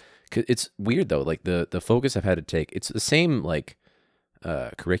them. 'Cause it's weird though, like the focus I've had to take, it's the same like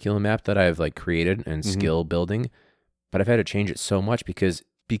curriculum map that I've like created and skill building, but I've had to change it so much because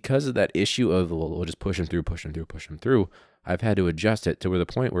of that issue of, well, we'll just push them through. I've had to adjust it to where the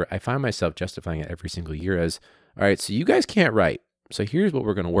point where I find myself justifying it every single year as, all right, so you guys can't write. So here's what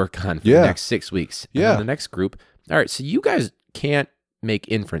we're going to work on for the next 6 weeks. And then the next group, all right, so you guys can't make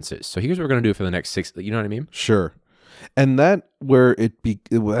inferences. So here's what we're going to do for the next 6, you know what I mean? Sure. And that's where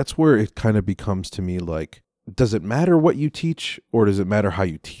it kind of becomes to me like, does it matter what you teach or does it matter how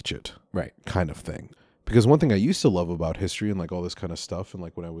you teach it? Right. Kind of thing. Because one thing I used to love about history and like all this kind of stuff, and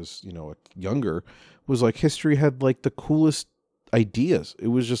like when I was, younger, was like history had like the coolest ideas. It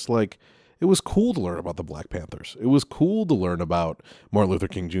was just like, it was cool to learn about the Black Panthers. It was cool to learn about Martin Luther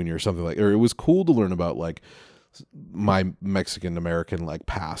King Jr. or something like, or it was cool to learn about like my Mexican American like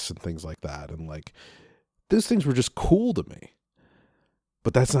past and things like that. And like, those things were just cool to me.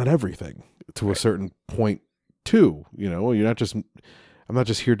 But that's not everything to a certain point too. I'm not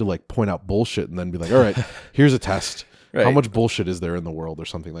just here to like point out bullshit and then be like, all right, here's a test. Right. How much bullshit is there in the world or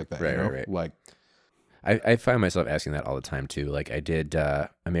something like that? Right. Like, I find myself asking that all the time too. Like I did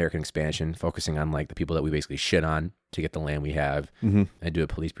American Expansion, focusing on like the people that we basically shit on to get the land we have. Mm-hmm. I do a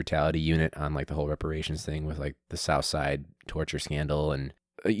police brutality unit on like the whole reparations thing with like the South Side torture scandal and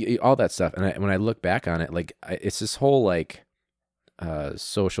all that stuff. And when I look back on it, like it's this whole like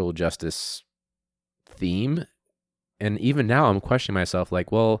social justice theme. And even now I'm questioning myself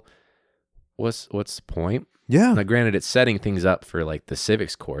like, well, what's the point? Yeah. Now, granted, it's setting things up for like the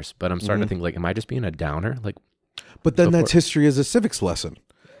civics course, but I'm starting to think like, am I just being a downer? Like, but then that's history as a civics lesson.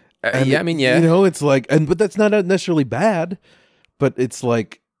 Yeah. It's like, but that's not necessarily bad, but it's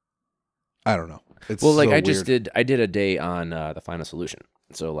like, I don't know. It's well, like so I just weird. I did a day on the Final Solution.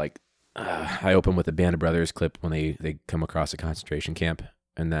 So like I opened with a Band of Brothers clip when they come across a concentration camp,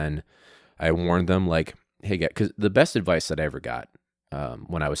 and then I warned them like, hey, because the best advice that I ever got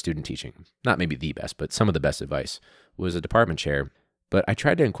when I was student teaching, not maybe the best, but some of the best advice was a department chair. But I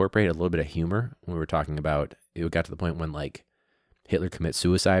tried to incorporate a little bit of humor when we were talking about, it got to the point when like Hitler commits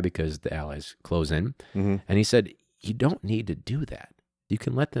suicide because the Allies close in. Mm-hmm. And he said, you don't need to do that. You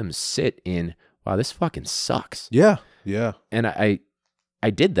can let them sit in, wow, this fucking sucks. Yeah. Yeah. And I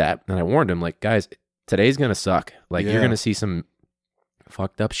did that, and I warned him, like, guys, today's going to suck. Like, you're going to see some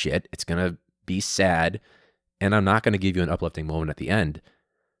fucked up shit. It's going to be sad, and I'm not going to give you an uplifting moment at the end.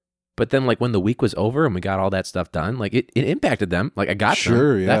 But then, like, when the week was over and we got all that stuff done, like, it impacted them. Like, I got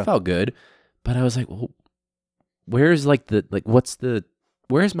them. Yeah. That felt good. But I was like, well, where's, like,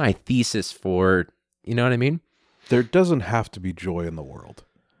 where's my thesis for, you know what I mean? There doesn't have to be joy in the world.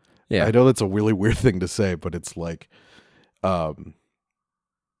 Yeah. I know that's a really weird thing to say, but it's like, you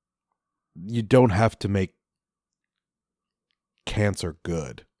don't have to make cancer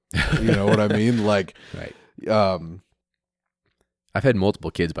good. You know what I mean? Like, right. I've had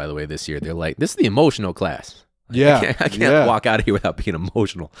multiple kids, by the way, this year. They're like, this is the emotional class. Yeah. I can't walk out of here without being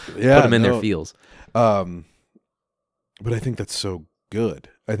emotional. Yeah. Put them in their feels. But I think that's so good.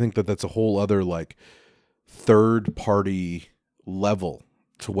 I think that's a whole other like third party level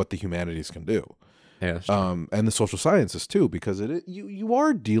to what the humanities can do. Yeah. And the social sciences too, because you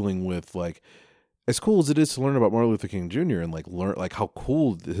are dealing with like, as cool as it is to learn about Martin Luther King Jr. and like learn like how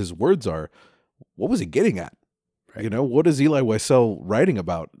cool his words are. What was he getting at? Right. You know, what is Elie Wiesel writing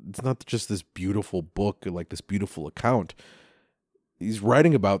about? It's not just this beautiful book or like this beautiful account. He's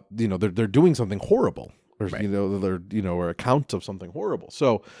writing about, you know, they're doing something horrible, or right. you know, they're, you know, or accounts of something horrible.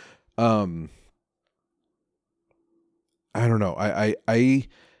 So, I don't know. I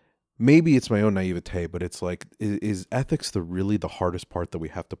maybe it's my own naivete, but it's like, is ethics really the hardest part that we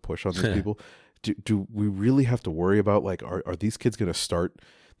have to push on these people? Do we really have to worry about like, are these kids going to start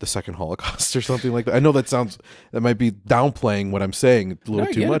the second Holocaust or something like that? I know that might be downplaying what I'm saying a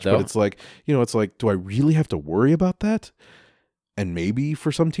little too much, but it's like, you know, it's like, do I really have to worry about that? And maybe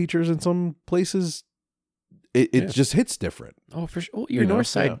for some teachers in some places, it just hits different. Oh, for sure. Your North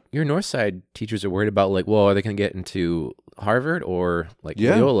Side teachers are worried about like, well, are they going to get into Harvard or like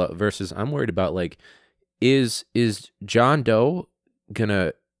Loyola? Versus, I'm worried about like, is John Doe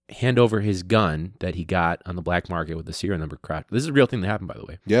gonna hand over his gun that he got on the black market with the serial number crotch? This is a real thing that happened, by the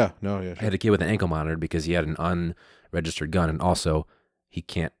way. Yeah, no, yeah. I had a kid with an ankle monitor because he had an unregistered gun, and also he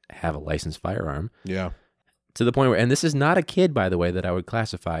can't have a licensed firearm. Yeah. To the point where, and this is not a kid, by the way, that I would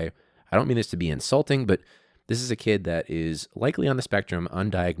classify, I don't mean this to be insulting, but this is a kid that is likely on the spectrum,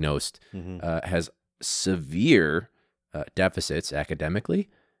 undiagnosed, has severe deficits academically,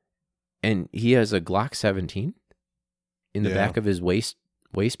 and he has a Glock 17 in the back of his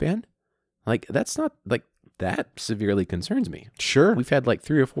waistband. Like, that's not, like, that severely concerns me. Sure. We've had like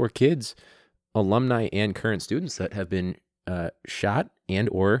 3 or 4 kids, alumni and current students, that have been shot and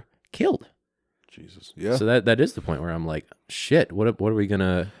or killed. Jesus. Yeah. So that is the point where I'm like, shit, what are we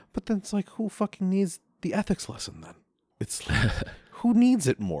gonna? But then it's like, who fucking needs the ethics lesson then? It's like, who needs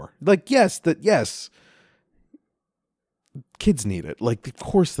it more? Like, yes, kids need it. Like, of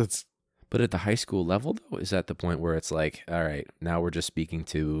course that's. But at the high school level, though, is that the point where it's like, all right, now we're just speaking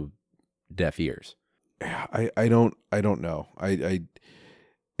to deaf ears? Yeah, I don't know. I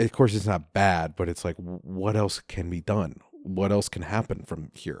of course it's not bad, but it's like, what else can be done? What else can happen from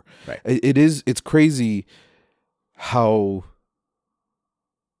here? Right. It's crazy how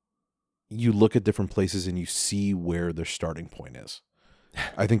you look at different places and you see where their starting point is.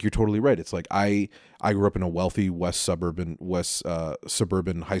 I think you're totally right. It's like I grew up in a wealthy suburban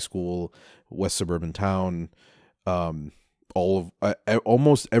high school, west suburban town.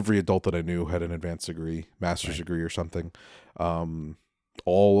 Almost every adult that I knew had an advanced degree, master's degree or something.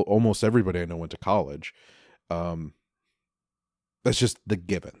 Almost everybody I know went to college. That's just the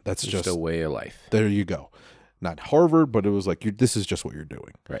given. That's just a way of life. There you go. Not Harvard, but it was like, this is just what you're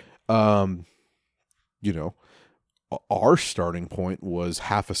doing. Right. You know, our starting point was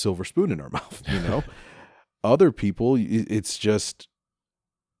half a silver spoon in our mouth, you know. Other people, it's just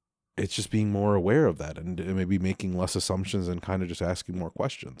being more aware of that and maybe making less assumptions and kind of just asking more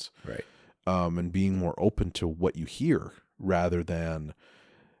questions. Right. And being more open to what you hear rather than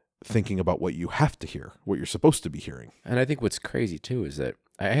thinking about what you have to hear, what you're supposed to be hearing. And I think what's crazy too is that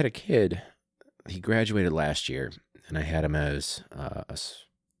I had a kid, he graduated last year, and I had him as a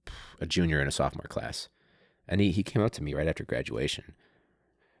junior in a sophomore class. And he came up to me right after graduation.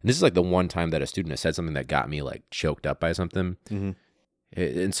 And this is like the one time that a student has said something that got me like choked up by something. Mm-hmm.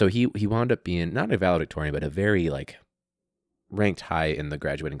 And so he wound up being not a valedictorian, but a very like ranked high in the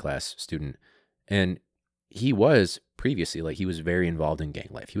graduating class student. And he was previously like he was very involved in gang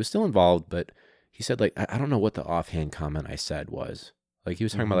life. He was still involved, but he said like I don't know what the offhand comment I said was. Like he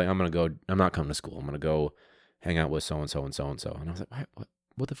was talking about like I'm not coming to school. I'm gonna go hang out with so and so and so and so. And I was like,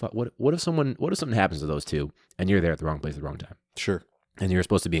 what the fuck? What if something happens to those two and you're there at the wrong place at the wrong time? Sure. And you're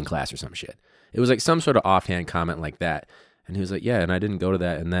supposed to be in class or some shit. It was like some sort of offhand comment like that. And he was like, yeah, and I didn't go to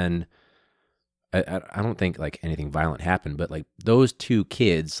that. And then I don't think like anything violent happened, but like those two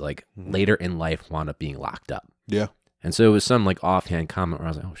kids like later in life wound up being locked up. Yeah. And so it was some like offhand comment where I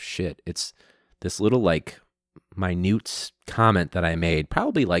was like, oh shit, it's this little like minute comment that I made,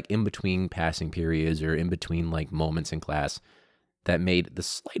 probably like in between passing periods or in between like moments in class that made the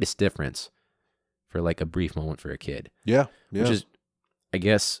slightest difference for like a brief moment for a kid. Yeah. Yeah. Which is, I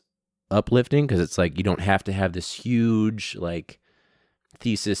guess, uplifting because it's like you don't have to have this huge like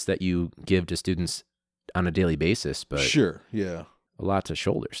thesis that you give to students on a daily basis, but sure, yeah, a lot to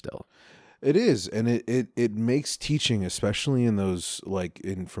shoulder still. It is, and it makes teaching, especially in those like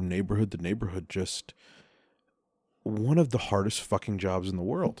from neighborhood to neighborhood, just one of the hardest fucking jobs in the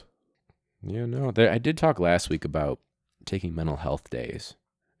world. Yeah, no, I did talk last week about taking mental health days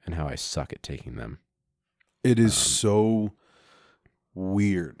and how I suck at taking them. It is so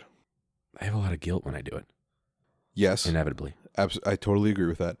weird. I have a lot of guilt when I do it. Yes, inevitably. I totally agree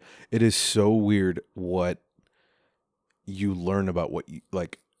with that. It is so weird what you learn about what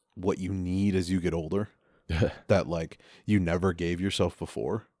you need as you get older that like you never gave yourself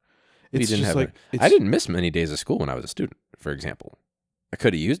before. It's just like I didn't miss many days of school when I was a student, for example. I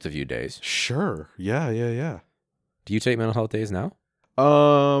could have used a few days. Sure. Yeah. Do you take mental health days now?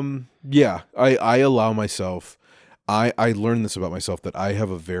 Yeah. I allow myself. I learned this about myself that I have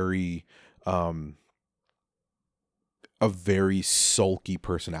a very sulky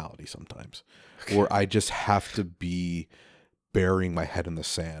personality sometimes, where I just have to be burying my head in the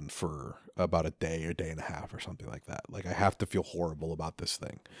sand for about a day or day and a half or something like that. Like I have to feel horrible about this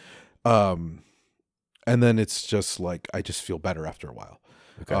thing. And then it's just like, I just feel better after a while.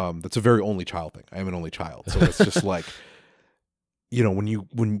 Okay. That's a very only child thing. I am an only child. So it's just like, you know, when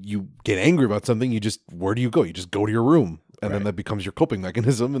you get angry about something, where do you go? You just go to your room. And then that becomes your coping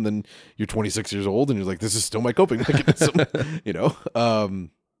mechanism. And then you're 26 years old and you're like, this is still my coping mechanism, you know?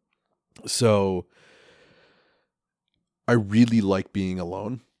 So I really like being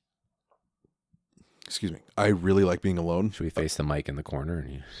alone. Excuse me. I really like being alone. Should we face the mic in the corner?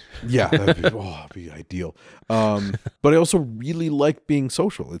 And yeah, that'd be ideal. But I also really like being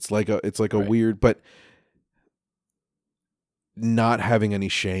social. It's like a weird, but not having any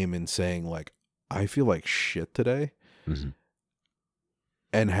shame in saying like, I feel like shit today. Mm-hmm.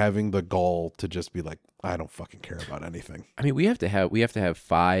 And having the gall to just be like, I don't fucking care about anything. I mean, we have to have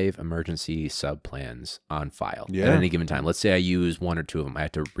 5 emergency sub plans on file at any given time. Let's say I use 1 or 2 of them. I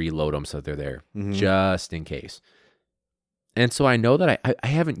have to reload them so they're there just in case. And so I know that I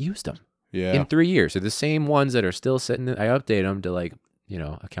haven't used them in 3 years. They're the same ones that are still sitting. I update them to like, you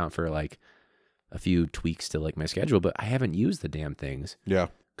know, account for like a few tweaks to like my schedule, but I haven't used the damn things. Yeah.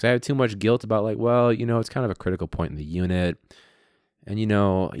 Because I have too much guilt about like, well, you know, it's kind of a critical point in the unit. And you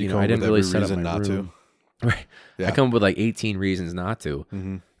know, I didn't really set up my room. Right. Yeah. I come up with like 18 reasons not to.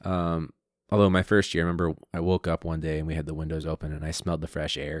 Mm-hmm. Although my first year, I remember I woke up one day and we had the windows open and I smelled the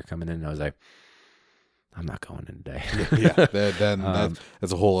fresh air coming in and I was like, I'm not going in today. Yeah.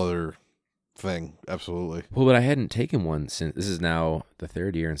 That's a whole other thing. Absolutely. Well, but I hadn't taken one since, this is now the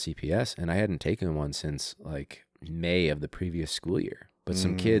 3rd year in CPS, and I hadn't taken one since like May of the previous school year. But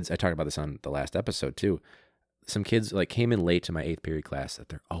some kids, I talked about this on the last episode too. Some kids like came in late to my 8th period class that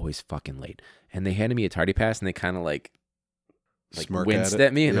they're always fucking late. And they handed me a tardy pass and they kind of like winced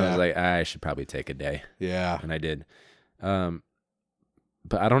at me. And I was like, I should probably take a day. Yeah. And I did. But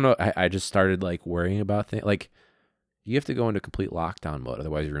I don't know. I just started like worrying about things. Like you have to go into complete lockdown mode.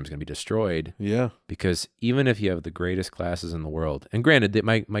 Otherwise your room's going to be destroyed. Yeah. Because even if you have the greatest classes in the world, and granted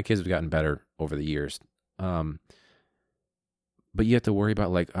my kids have gotten better over the years. But you have to worry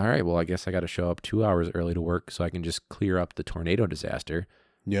about like, all right, well, I guess I got to show up 2 hours early to work so I can just clear up the tornado disaster.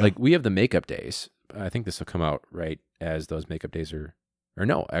 Yeah. Like we have the makeup days. I think this will come out right as those makeup days or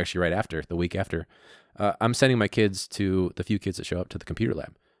no, actually right after, the week after. I'm sending my kids to the few kids that show up to the computer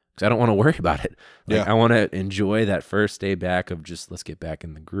lab because I don't want to worry about it. Like I want to enjoy that first day back of just let's get back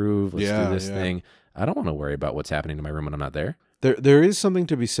in the groove. Let's do this thing. I don't want to worry about what's happening to my room when I'm not there. There is something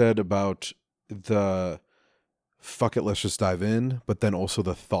to be said about the fuck it, let's just dive in, but then also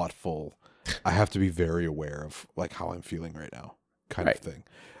the thoughtful, I have to be very aware of like how I'm feeling right now kind of thing.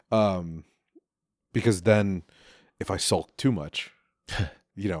 Because then if I sulk too much,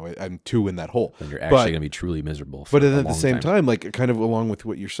 I'm 2 in that hole. Then you're actually going to be truly miserable. But at the same time, like kind of along with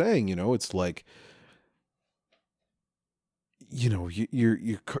what you're saying, it's like,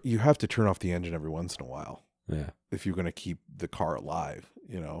 you have to turn off the engine every once in a while. Yeah. If you're going to keep the car alive,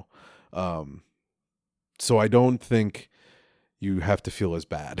 So I don't think you have to feel as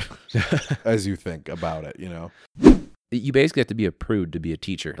bad as you think about it, You basically have to be a prude to be a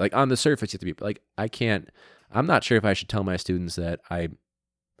teacher. Like on the surface, you have to be like, I'm not sure if I should tell my students that I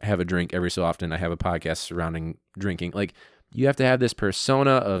have a drink every so often. I have a podcast surrounding drinking. Like you have to have this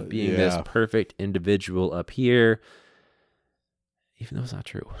persona of being this perfect individual up here, even though it's not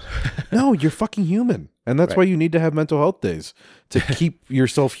true. No, you're fucking human. And that's why you need to have mental health days to keep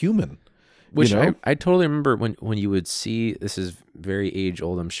yourself human. Which I totally remember when you would see, this is very age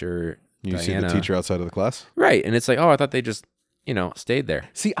old, I'm sure. You see the teacher outside of the class? Right. And it's like, oh, I thought they just, stayed there.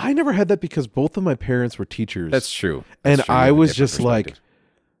 See, I never had that because both of my parents were teachers. That's true. I was just like,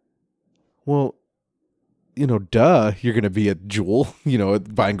 well, duh, you're going to be at Jewel,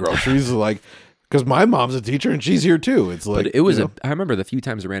 buying groceries. Like, because my mom's a teacher and she's here too. It's like, but it was I remember the few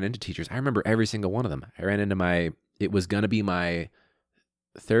times I ran into teachers. I remember every single one of them. I ran into it was going to be my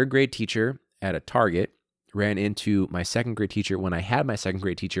 3rd grade teacher at a Target, ran into my 2nd grade teacher when I had my 2nd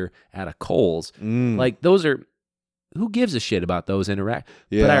grade teacher at a Kohl's. Like those are, who gives a shit about those interact?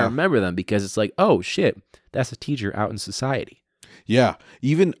 Yeah. But I remember them because it's like, oh shit, that's a teacher out in society. Yeah.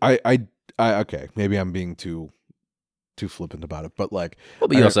 Even I okay, maybe I'm being too flippant about it, but like,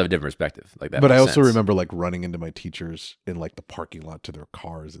 but you also have a different perspective like that. But I also remember like running into my teachers in like the parking lot to their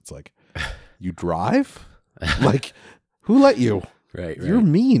cars. It's like, you drive? Like, who let you? Right. You're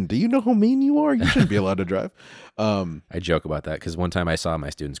mean. Do you know how mean you are? You shouldn't be allowed to drive. I joke about that because one time I saw my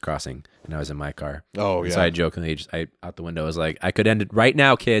students crossing and I was in my car. Oh, yeah. So I jokingly out the window was like, I could end it right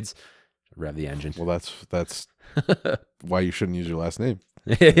now, kids. Rev the engine. Well, that's why you shouldn't use your last name.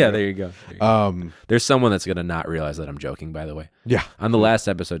 Yeah, there you go. There's someone that's going to not realize that I'm joking, by the way. Yeah. On the last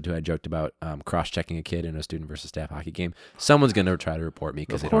episode, too, I joked about cross-checking a kid in a student versus staff hockey game. Someone's going to try to report me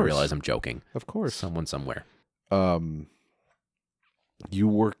because they don't realize I'm joking. Of course. Someone somewhere. You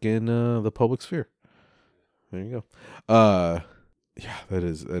work in the public sphere. There you go. Yeah, that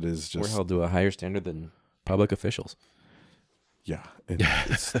is just. We're held to a higher standard than public officials. Yeah,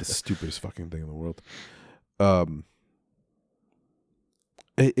 it's the stupidest fucking thing in the world.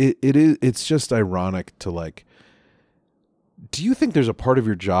 It's just ironic to like. Do you think there's a part of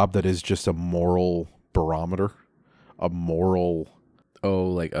your job that is just a moral barometer, a moral? Oh,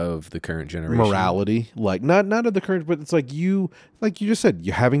 like of the current generation. Morality. Like not of the current, but it's like you just said,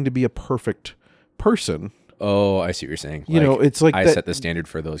 you having to be a perfect person. Oh, I see what you're saying. It's like I set the standard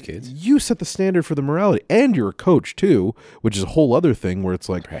for those kids. You set the standard for the morality, and you're a coach too, which is a whole other thing where it's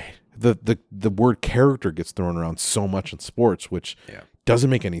like the word character gets thrown around so much in sports, which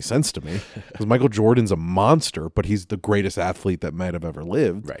doesn't make any sense to me. Because Michael Jordan's a monster, but he's the greatest athlete that might have ever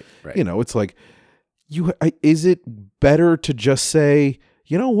lived. Right. It's like, is it better to just say,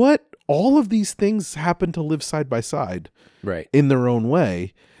 you know what? All of these things happen to live side by side, right, in their own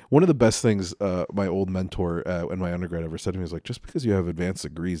way. One of the best things my old mentor in my undergrad ever said to me was like, just because you have advanced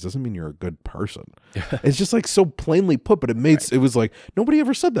degrees doesn't mean you're a good person. It's just like so plainly put, but it was like nobody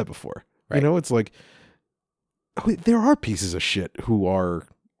ever said that before. Right. It's like there are pieces of shit who are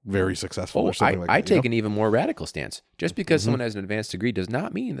very successful or something like that. I take an even more radical stance. Just because someone has an advanced degree does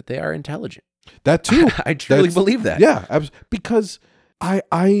not mean that they are intelligent. That too. I truly believe that. Yeah, because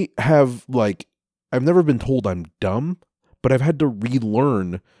I have like, I've never been told I'm dumb, but I've had to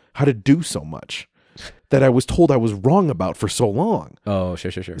relearn how to do so much that I was told I was wrong about for so long. Oh,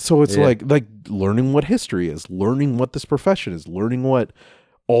 sure. So it's like learning what history is, learning what this profession is, learning what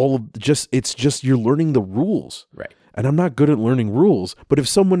it's just you're learning the rules. Right. And I'm not good at learning rules, but if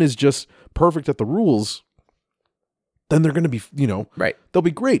someone is just perfect at the rules, then they're going to be, right. They'll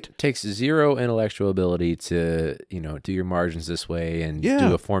be great. It takes zero intellectual ability to, do your margins this way and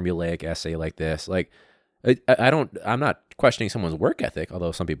do a formulaic essay like this. Like, I'm not questioning someone's work ethic,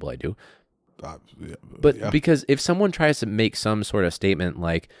 although some people I do. Because if someone tries to make some sort of statement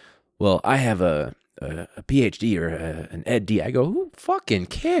like, well, I have a PhD or an ED, I go, who fucking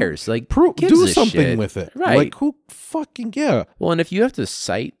cares? Like, do something shit? With it. Right. Like, who fucking, yeah. Well, and if you have to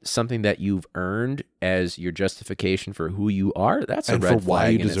cite something that you've earned as your justification for who you are, that's a red flag. And for why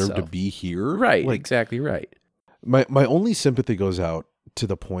you deserve to be here. Right. Like, exactly right. My only sympathy goes out to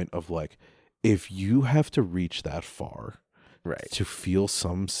the point of like, if you have to reach that far, right, to feel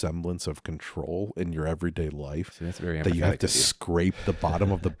some semblance of control in your everyday life, that's very that you have to scrape the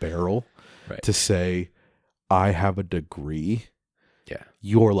bottom of the barrel right, to say, I have a degree Yeah.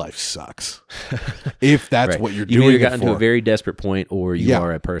 your life sucks. If that's Right. what you're You've doing either it gotten to for. a very desperate point, or you Yeah.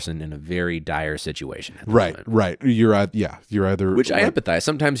 are a person in a very dire situation. At the Right, moment. right. You're either Which I like, empathize.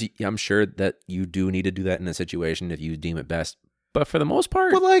 Sometimes I'm sure that you do need to do that in a situation if you deem it best. But for the most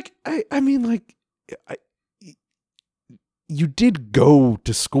part, But like, I mean, like, you did go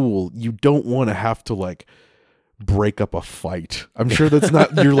to school. You don't want to have to like break up a fight. I'm sure that's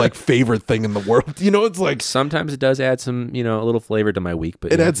not your like favorite thing in the world. You know, it's like sometimes it does add some, a little flavor to my week.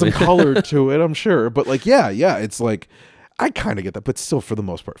 But it adds some color to it, I'm sure. But like, yeah, it's like I kind of get that, but still, for the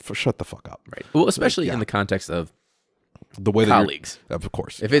most part, shut the fuck up. Right. Well, especially in the context of The way colleagues. that of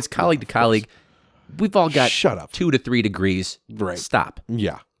course, If it's colleague to colleague, we've all got shut up. 2 to 3 degrees. Right. Stop.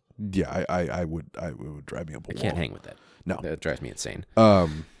 Yeah. I would drive me up a I wall. can't hang with that. No. That drives me insane.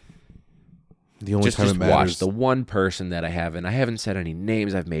 The only Just time it watch matters. the one person that I haven't said any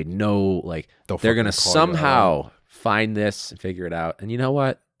names. I've made no, like, They'll they're going to fucking call you out. somehow find this and figure it out. And you know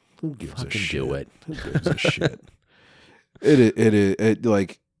what? Who gives a Fucking shit? do it. Who gives a shit? It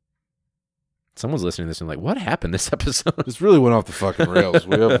like Someone's listening to this and like, what happened this episode? this really went off the fucking rails.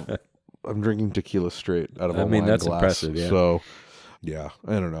 I'm drinking tequila straight out of a wine that's glass. impressive. Yeah. So yeah,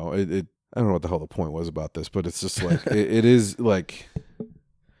 I don't know. I don't know what the hell the point was about this, but it's just like it is like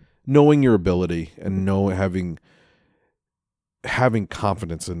knowing your ability and having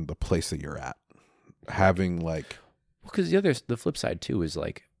confidence in the place that you're at. Having like Because the flip side too is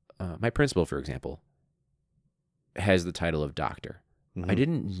like, my principal, for example, has the title of doctor. I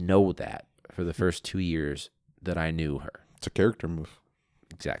didn't know that for the first 2 years that I knew her. It's a character move.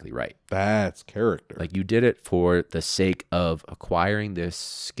 Exactly right. That's character. Like you did it for the sake of acquiring this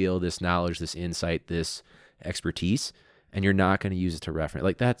skill, this knowledge, this insight, this expertise, and you're not going to use it to reference.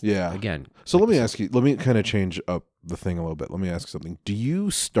 Like that's, again. So let me ask you, let me kind of change up the thing a little bit. Let me ask something. Do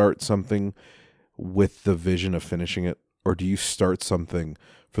you start something with the vision of finishing it, or do you start something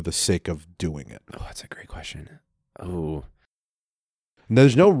for the sake of doing it? Oh, that's a great question. Oh,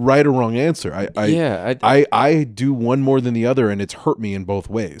 There's no right or wrong answer. I do one more than the other, and it's hurt me in both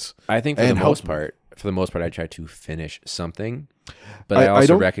ways. I think for the most part, I try to finish something, but I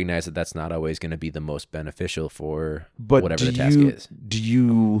also recognize that that's not always going to be the most beneficial for whatever the task is. Do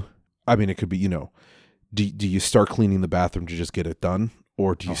you? I mean, it could be. Do you start cleaning the bathroom to just get it done,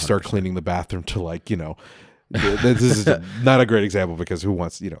 or do you start cleaning the bathroom to like This is not a great example because who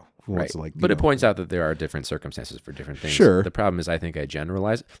wants to like. But it points out that there are different circumstances for different things. Sure. The problem is, I think I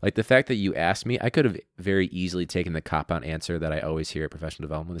generalize. Like the fact that you asked me, I could have very easily taken the cop-out answer that I always hear at professional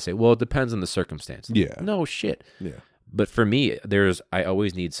development. They say, "Well, it depends on the circumstance." Yeah. No shit. Yeah. But for me, I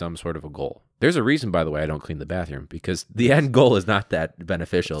always need some sort of a goal. There's a reason, by the way, I don't clean the bathroom because the end goal is not that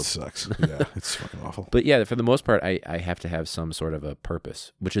beneficial. It sucks. Yeah, it's fucking awful. But yeah, for the most part, I have to have some sort of a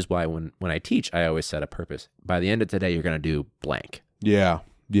purpose, which is why when I teach, I always set a purpose. By the end of today, you're going to do blank. Yeah.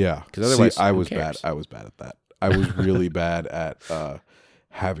 Because otherwise, I who was cares? bad. I was bad at that. I was really bad at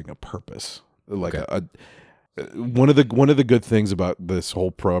having a purpose. Like one of the good things about this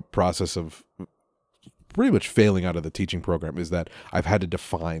whole process of pretty much failing out of the teaching program is that I've had to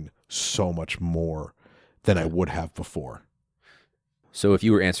define so much more than I would have before. So if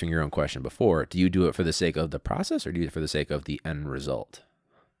you were answering your own question before, do you do it for the sake of the process or do you do it for the sake of the end result?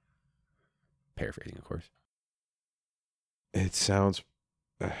 Paraphrasing, of course. It sounds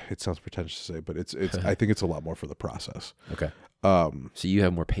pretentious to say, but it's I think it's a lot more for the process. Okay. So you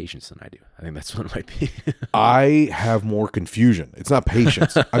have more patience than I do. I think that's what it might be. I have more confusion. It's not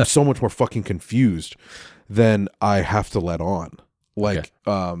patience. I'm so much more fucking confused than I have to let on. Like,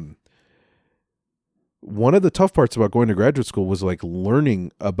 one of the tough parts about going to graduate school was like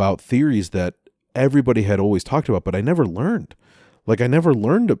learning about theories that everybody had always talked about, but I never learned. Like, I never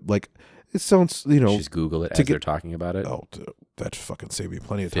learned. Like, it sounds, Just Google it as they're talking about it. Oh, that fucking saved me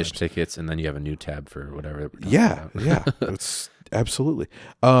plenty of Fish times. tickets, and then you have a new tab for whatever. Yeah. It's absolutely.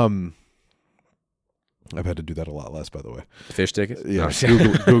 I've had to do that a lot less, by the way. Fish tickets? Yeah,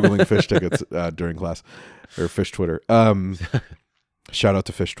 Googling fish tickets during class or fish Twitter. Shout out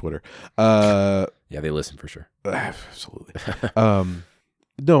to fish Twitter. Yeah, they listen for sure. Absolutely.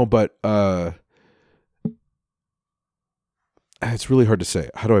 No, but it's really hard to say.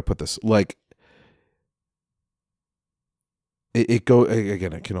 How do I put this? Like, it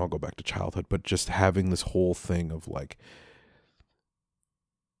can all go back to childhood, but just having this whole thing of like,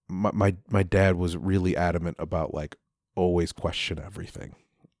 my dad was really adamant about like always question everything.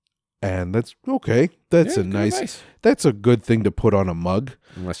 And that's okay. That's that's a good thing to put on a mug.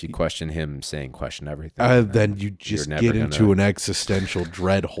 Unless you question him saying question everything. Then you just get into an existential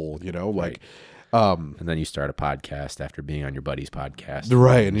dread hole, like, and then you start a podcast after being on your buddy's podcast.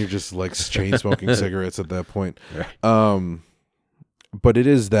 Right. And you're just like chain smoking cigarettes at that point. Right. But it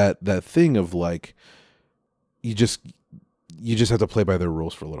is that thing of like, you just have to play by their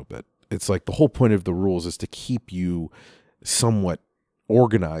rules for a little bit. It's like the whole point of the rules is to keep you somewhat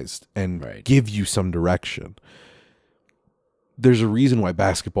organized and give you some direction. There's a reason why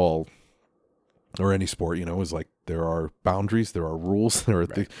basketball or any sport, is like there are boundaries, there are rules, there are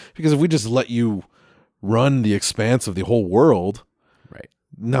things. Because if we just let you run the expanse of the whole world,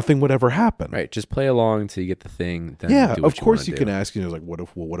 nothing would ever happen. Right. Just play along till you get the thing. Then do of what course you do. can ask, like, what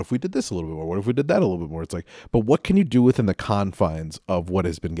if we did this a little bit more? What if we did that a little bit more? It's like, but what can you do within the confines of what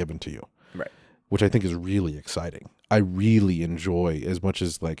has been given to you? Right. Which I think is really exciting. I really enjoy, as much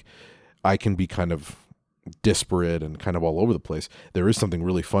as like I can be kind of disparate and kind of all over the place. There is something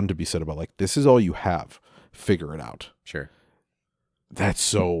really fun to be said about like, this is all you have. Figure it out. Sure. That's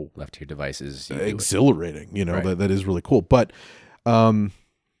so left to your devices. Exhilarating. That is really cool. But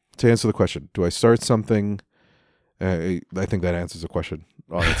to answer the question, do I start something? I think that answers the question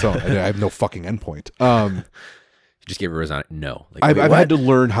on its own. I have no fucking endpoint. You just gave a resounding no. Like, I've had to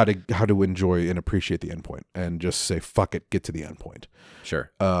learn how to enjoy and appreciate the endpoint, and just say fuck it, get to the endpoint. Sure.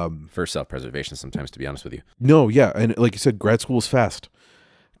 For self-preservation, sometimes, to be honest with you. No, yeah, and like you said, grad school is fast.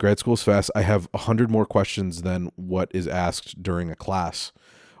 I have 100 more questions than what is asked during a class,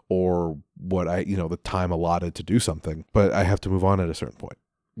 or what the time allotted to do something. But I have to move on at a certain point.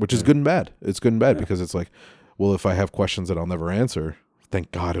 Which is good and bad. It's good and bad because it's like, well, if I have questions that I'll never answer,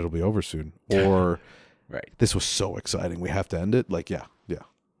 thank God it'll be over soon. Or, this was so exciting, we have to end it. Like, yeah.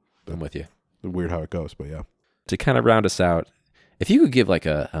 I'm with you. Weird how it goes, but yeah. To kind of round us out, if you could give like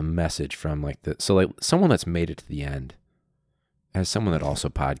a message from like someone that's made it to the end, as someone that also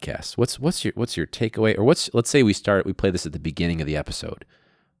podcasts, what's your takeaway, or let's say we play this at the beginning of the episode.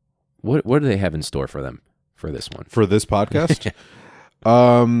 What do they have in store for them for this one? For this podcast?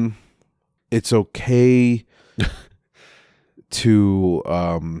 It's okay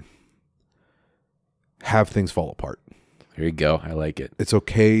to have things fall apart. There you go. I like it. It's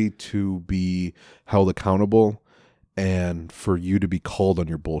okay to be held accountable and for you to be called on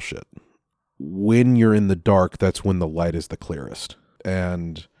your bullshit. When you're in the dark, that's when the light is the clearest.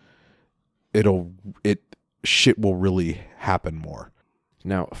 And shit will really happen more.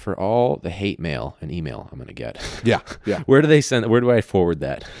 Now, for all the hate mail and email I'm going to get. Yeah. Where do I forward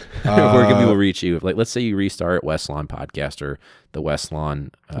that? Where can people reach you? Like, let's say you restart West Lawn Podcast or the West Lawn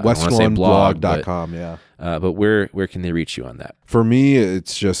westlawnblog.com, yeah. But where can they reach you on that? For me,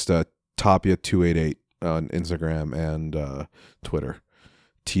 it's just Tapia288 on Instagram and Twitter.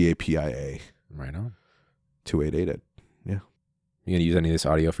 TAPIA. Right on. 288. Yeah. You going to use any of this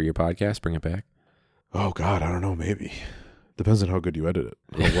audio for your podcast? Bring it back? Oh, God, I don't know. Maybe. Depends on how good you edit it.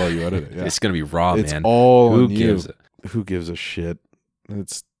 How well you edit it. Yeah. It's going to be raw, it's man. All Who on gives you. Who gives a shit?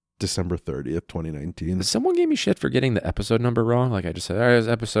 It's December 30th, 2019. Someone gave me shit for getting the episode number wrong. Like I just said, it was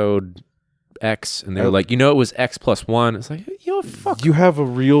episode X, and they were like, it was X+1. It's like, fuck. You have a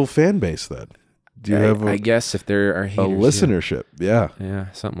real fan base then. Do you have I guess if there are haters, a listenership, yeah.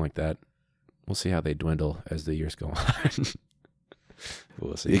 Yeah, something like that. We'll see how they dwindle as the years go on.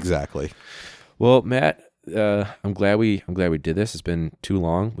 We'll see. Exactly. Well, Matt, I'm glad we did this. It's been too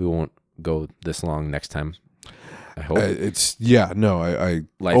long. We won't go this long next time, I hope. I Life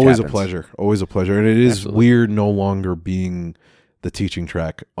always happens. Always a pleasure. And it is Absolutely. weird no longer being the teaching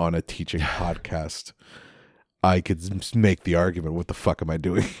track on a teaching podcast. I could make the argument, what the fuck am I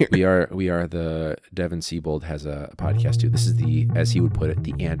doing here? We are the Devin Siebold has a podcast too. This is the, as he would put it,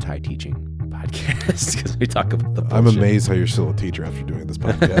 the anti-teaching podcast, because we talk about the bullshit. I'm amazed how you're still a teacher after doing this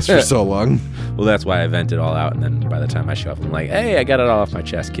podcast for so long. Well, that's why I vent it all out, and then by the time I show up, I'm like, hey, I got it all off my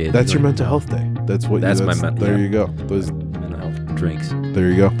chest, kid. That's your mental health day. That's what. That's my mental. There you go. Mental health drinks. There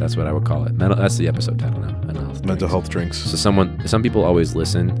you go. That's what I would call it. That's the episode title now. Mental health drinks. So some people always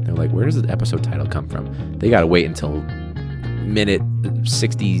listen. They're like, where does the episode title come from? They got to wait until minute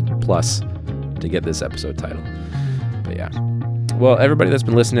 60 plus to get this episode title. But yeah. Well, everybody that's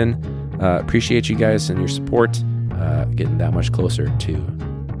been listening, appreciate you guys and your support. Getting that much closer to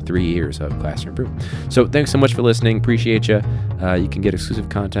 3 years of Classroom Brew. So thanks so much for listening. Appreciate you. You can get exclusive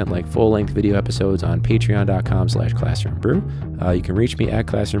content like full-length video episodes on patreon.com/classroombrew. You can reach me at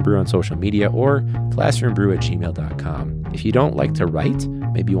Classroom Brew on social media or classroombrew@gmail.com. If you don't like to write,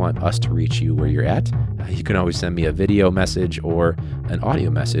 maybe you want us to reach you where you're at, you can always send me a video message or an audio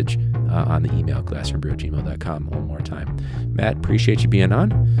message on the email classroombrew@gmail.com. One more time. Matt, appreciate you being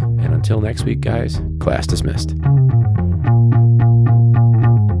on. And until next week, guys, class dismissed.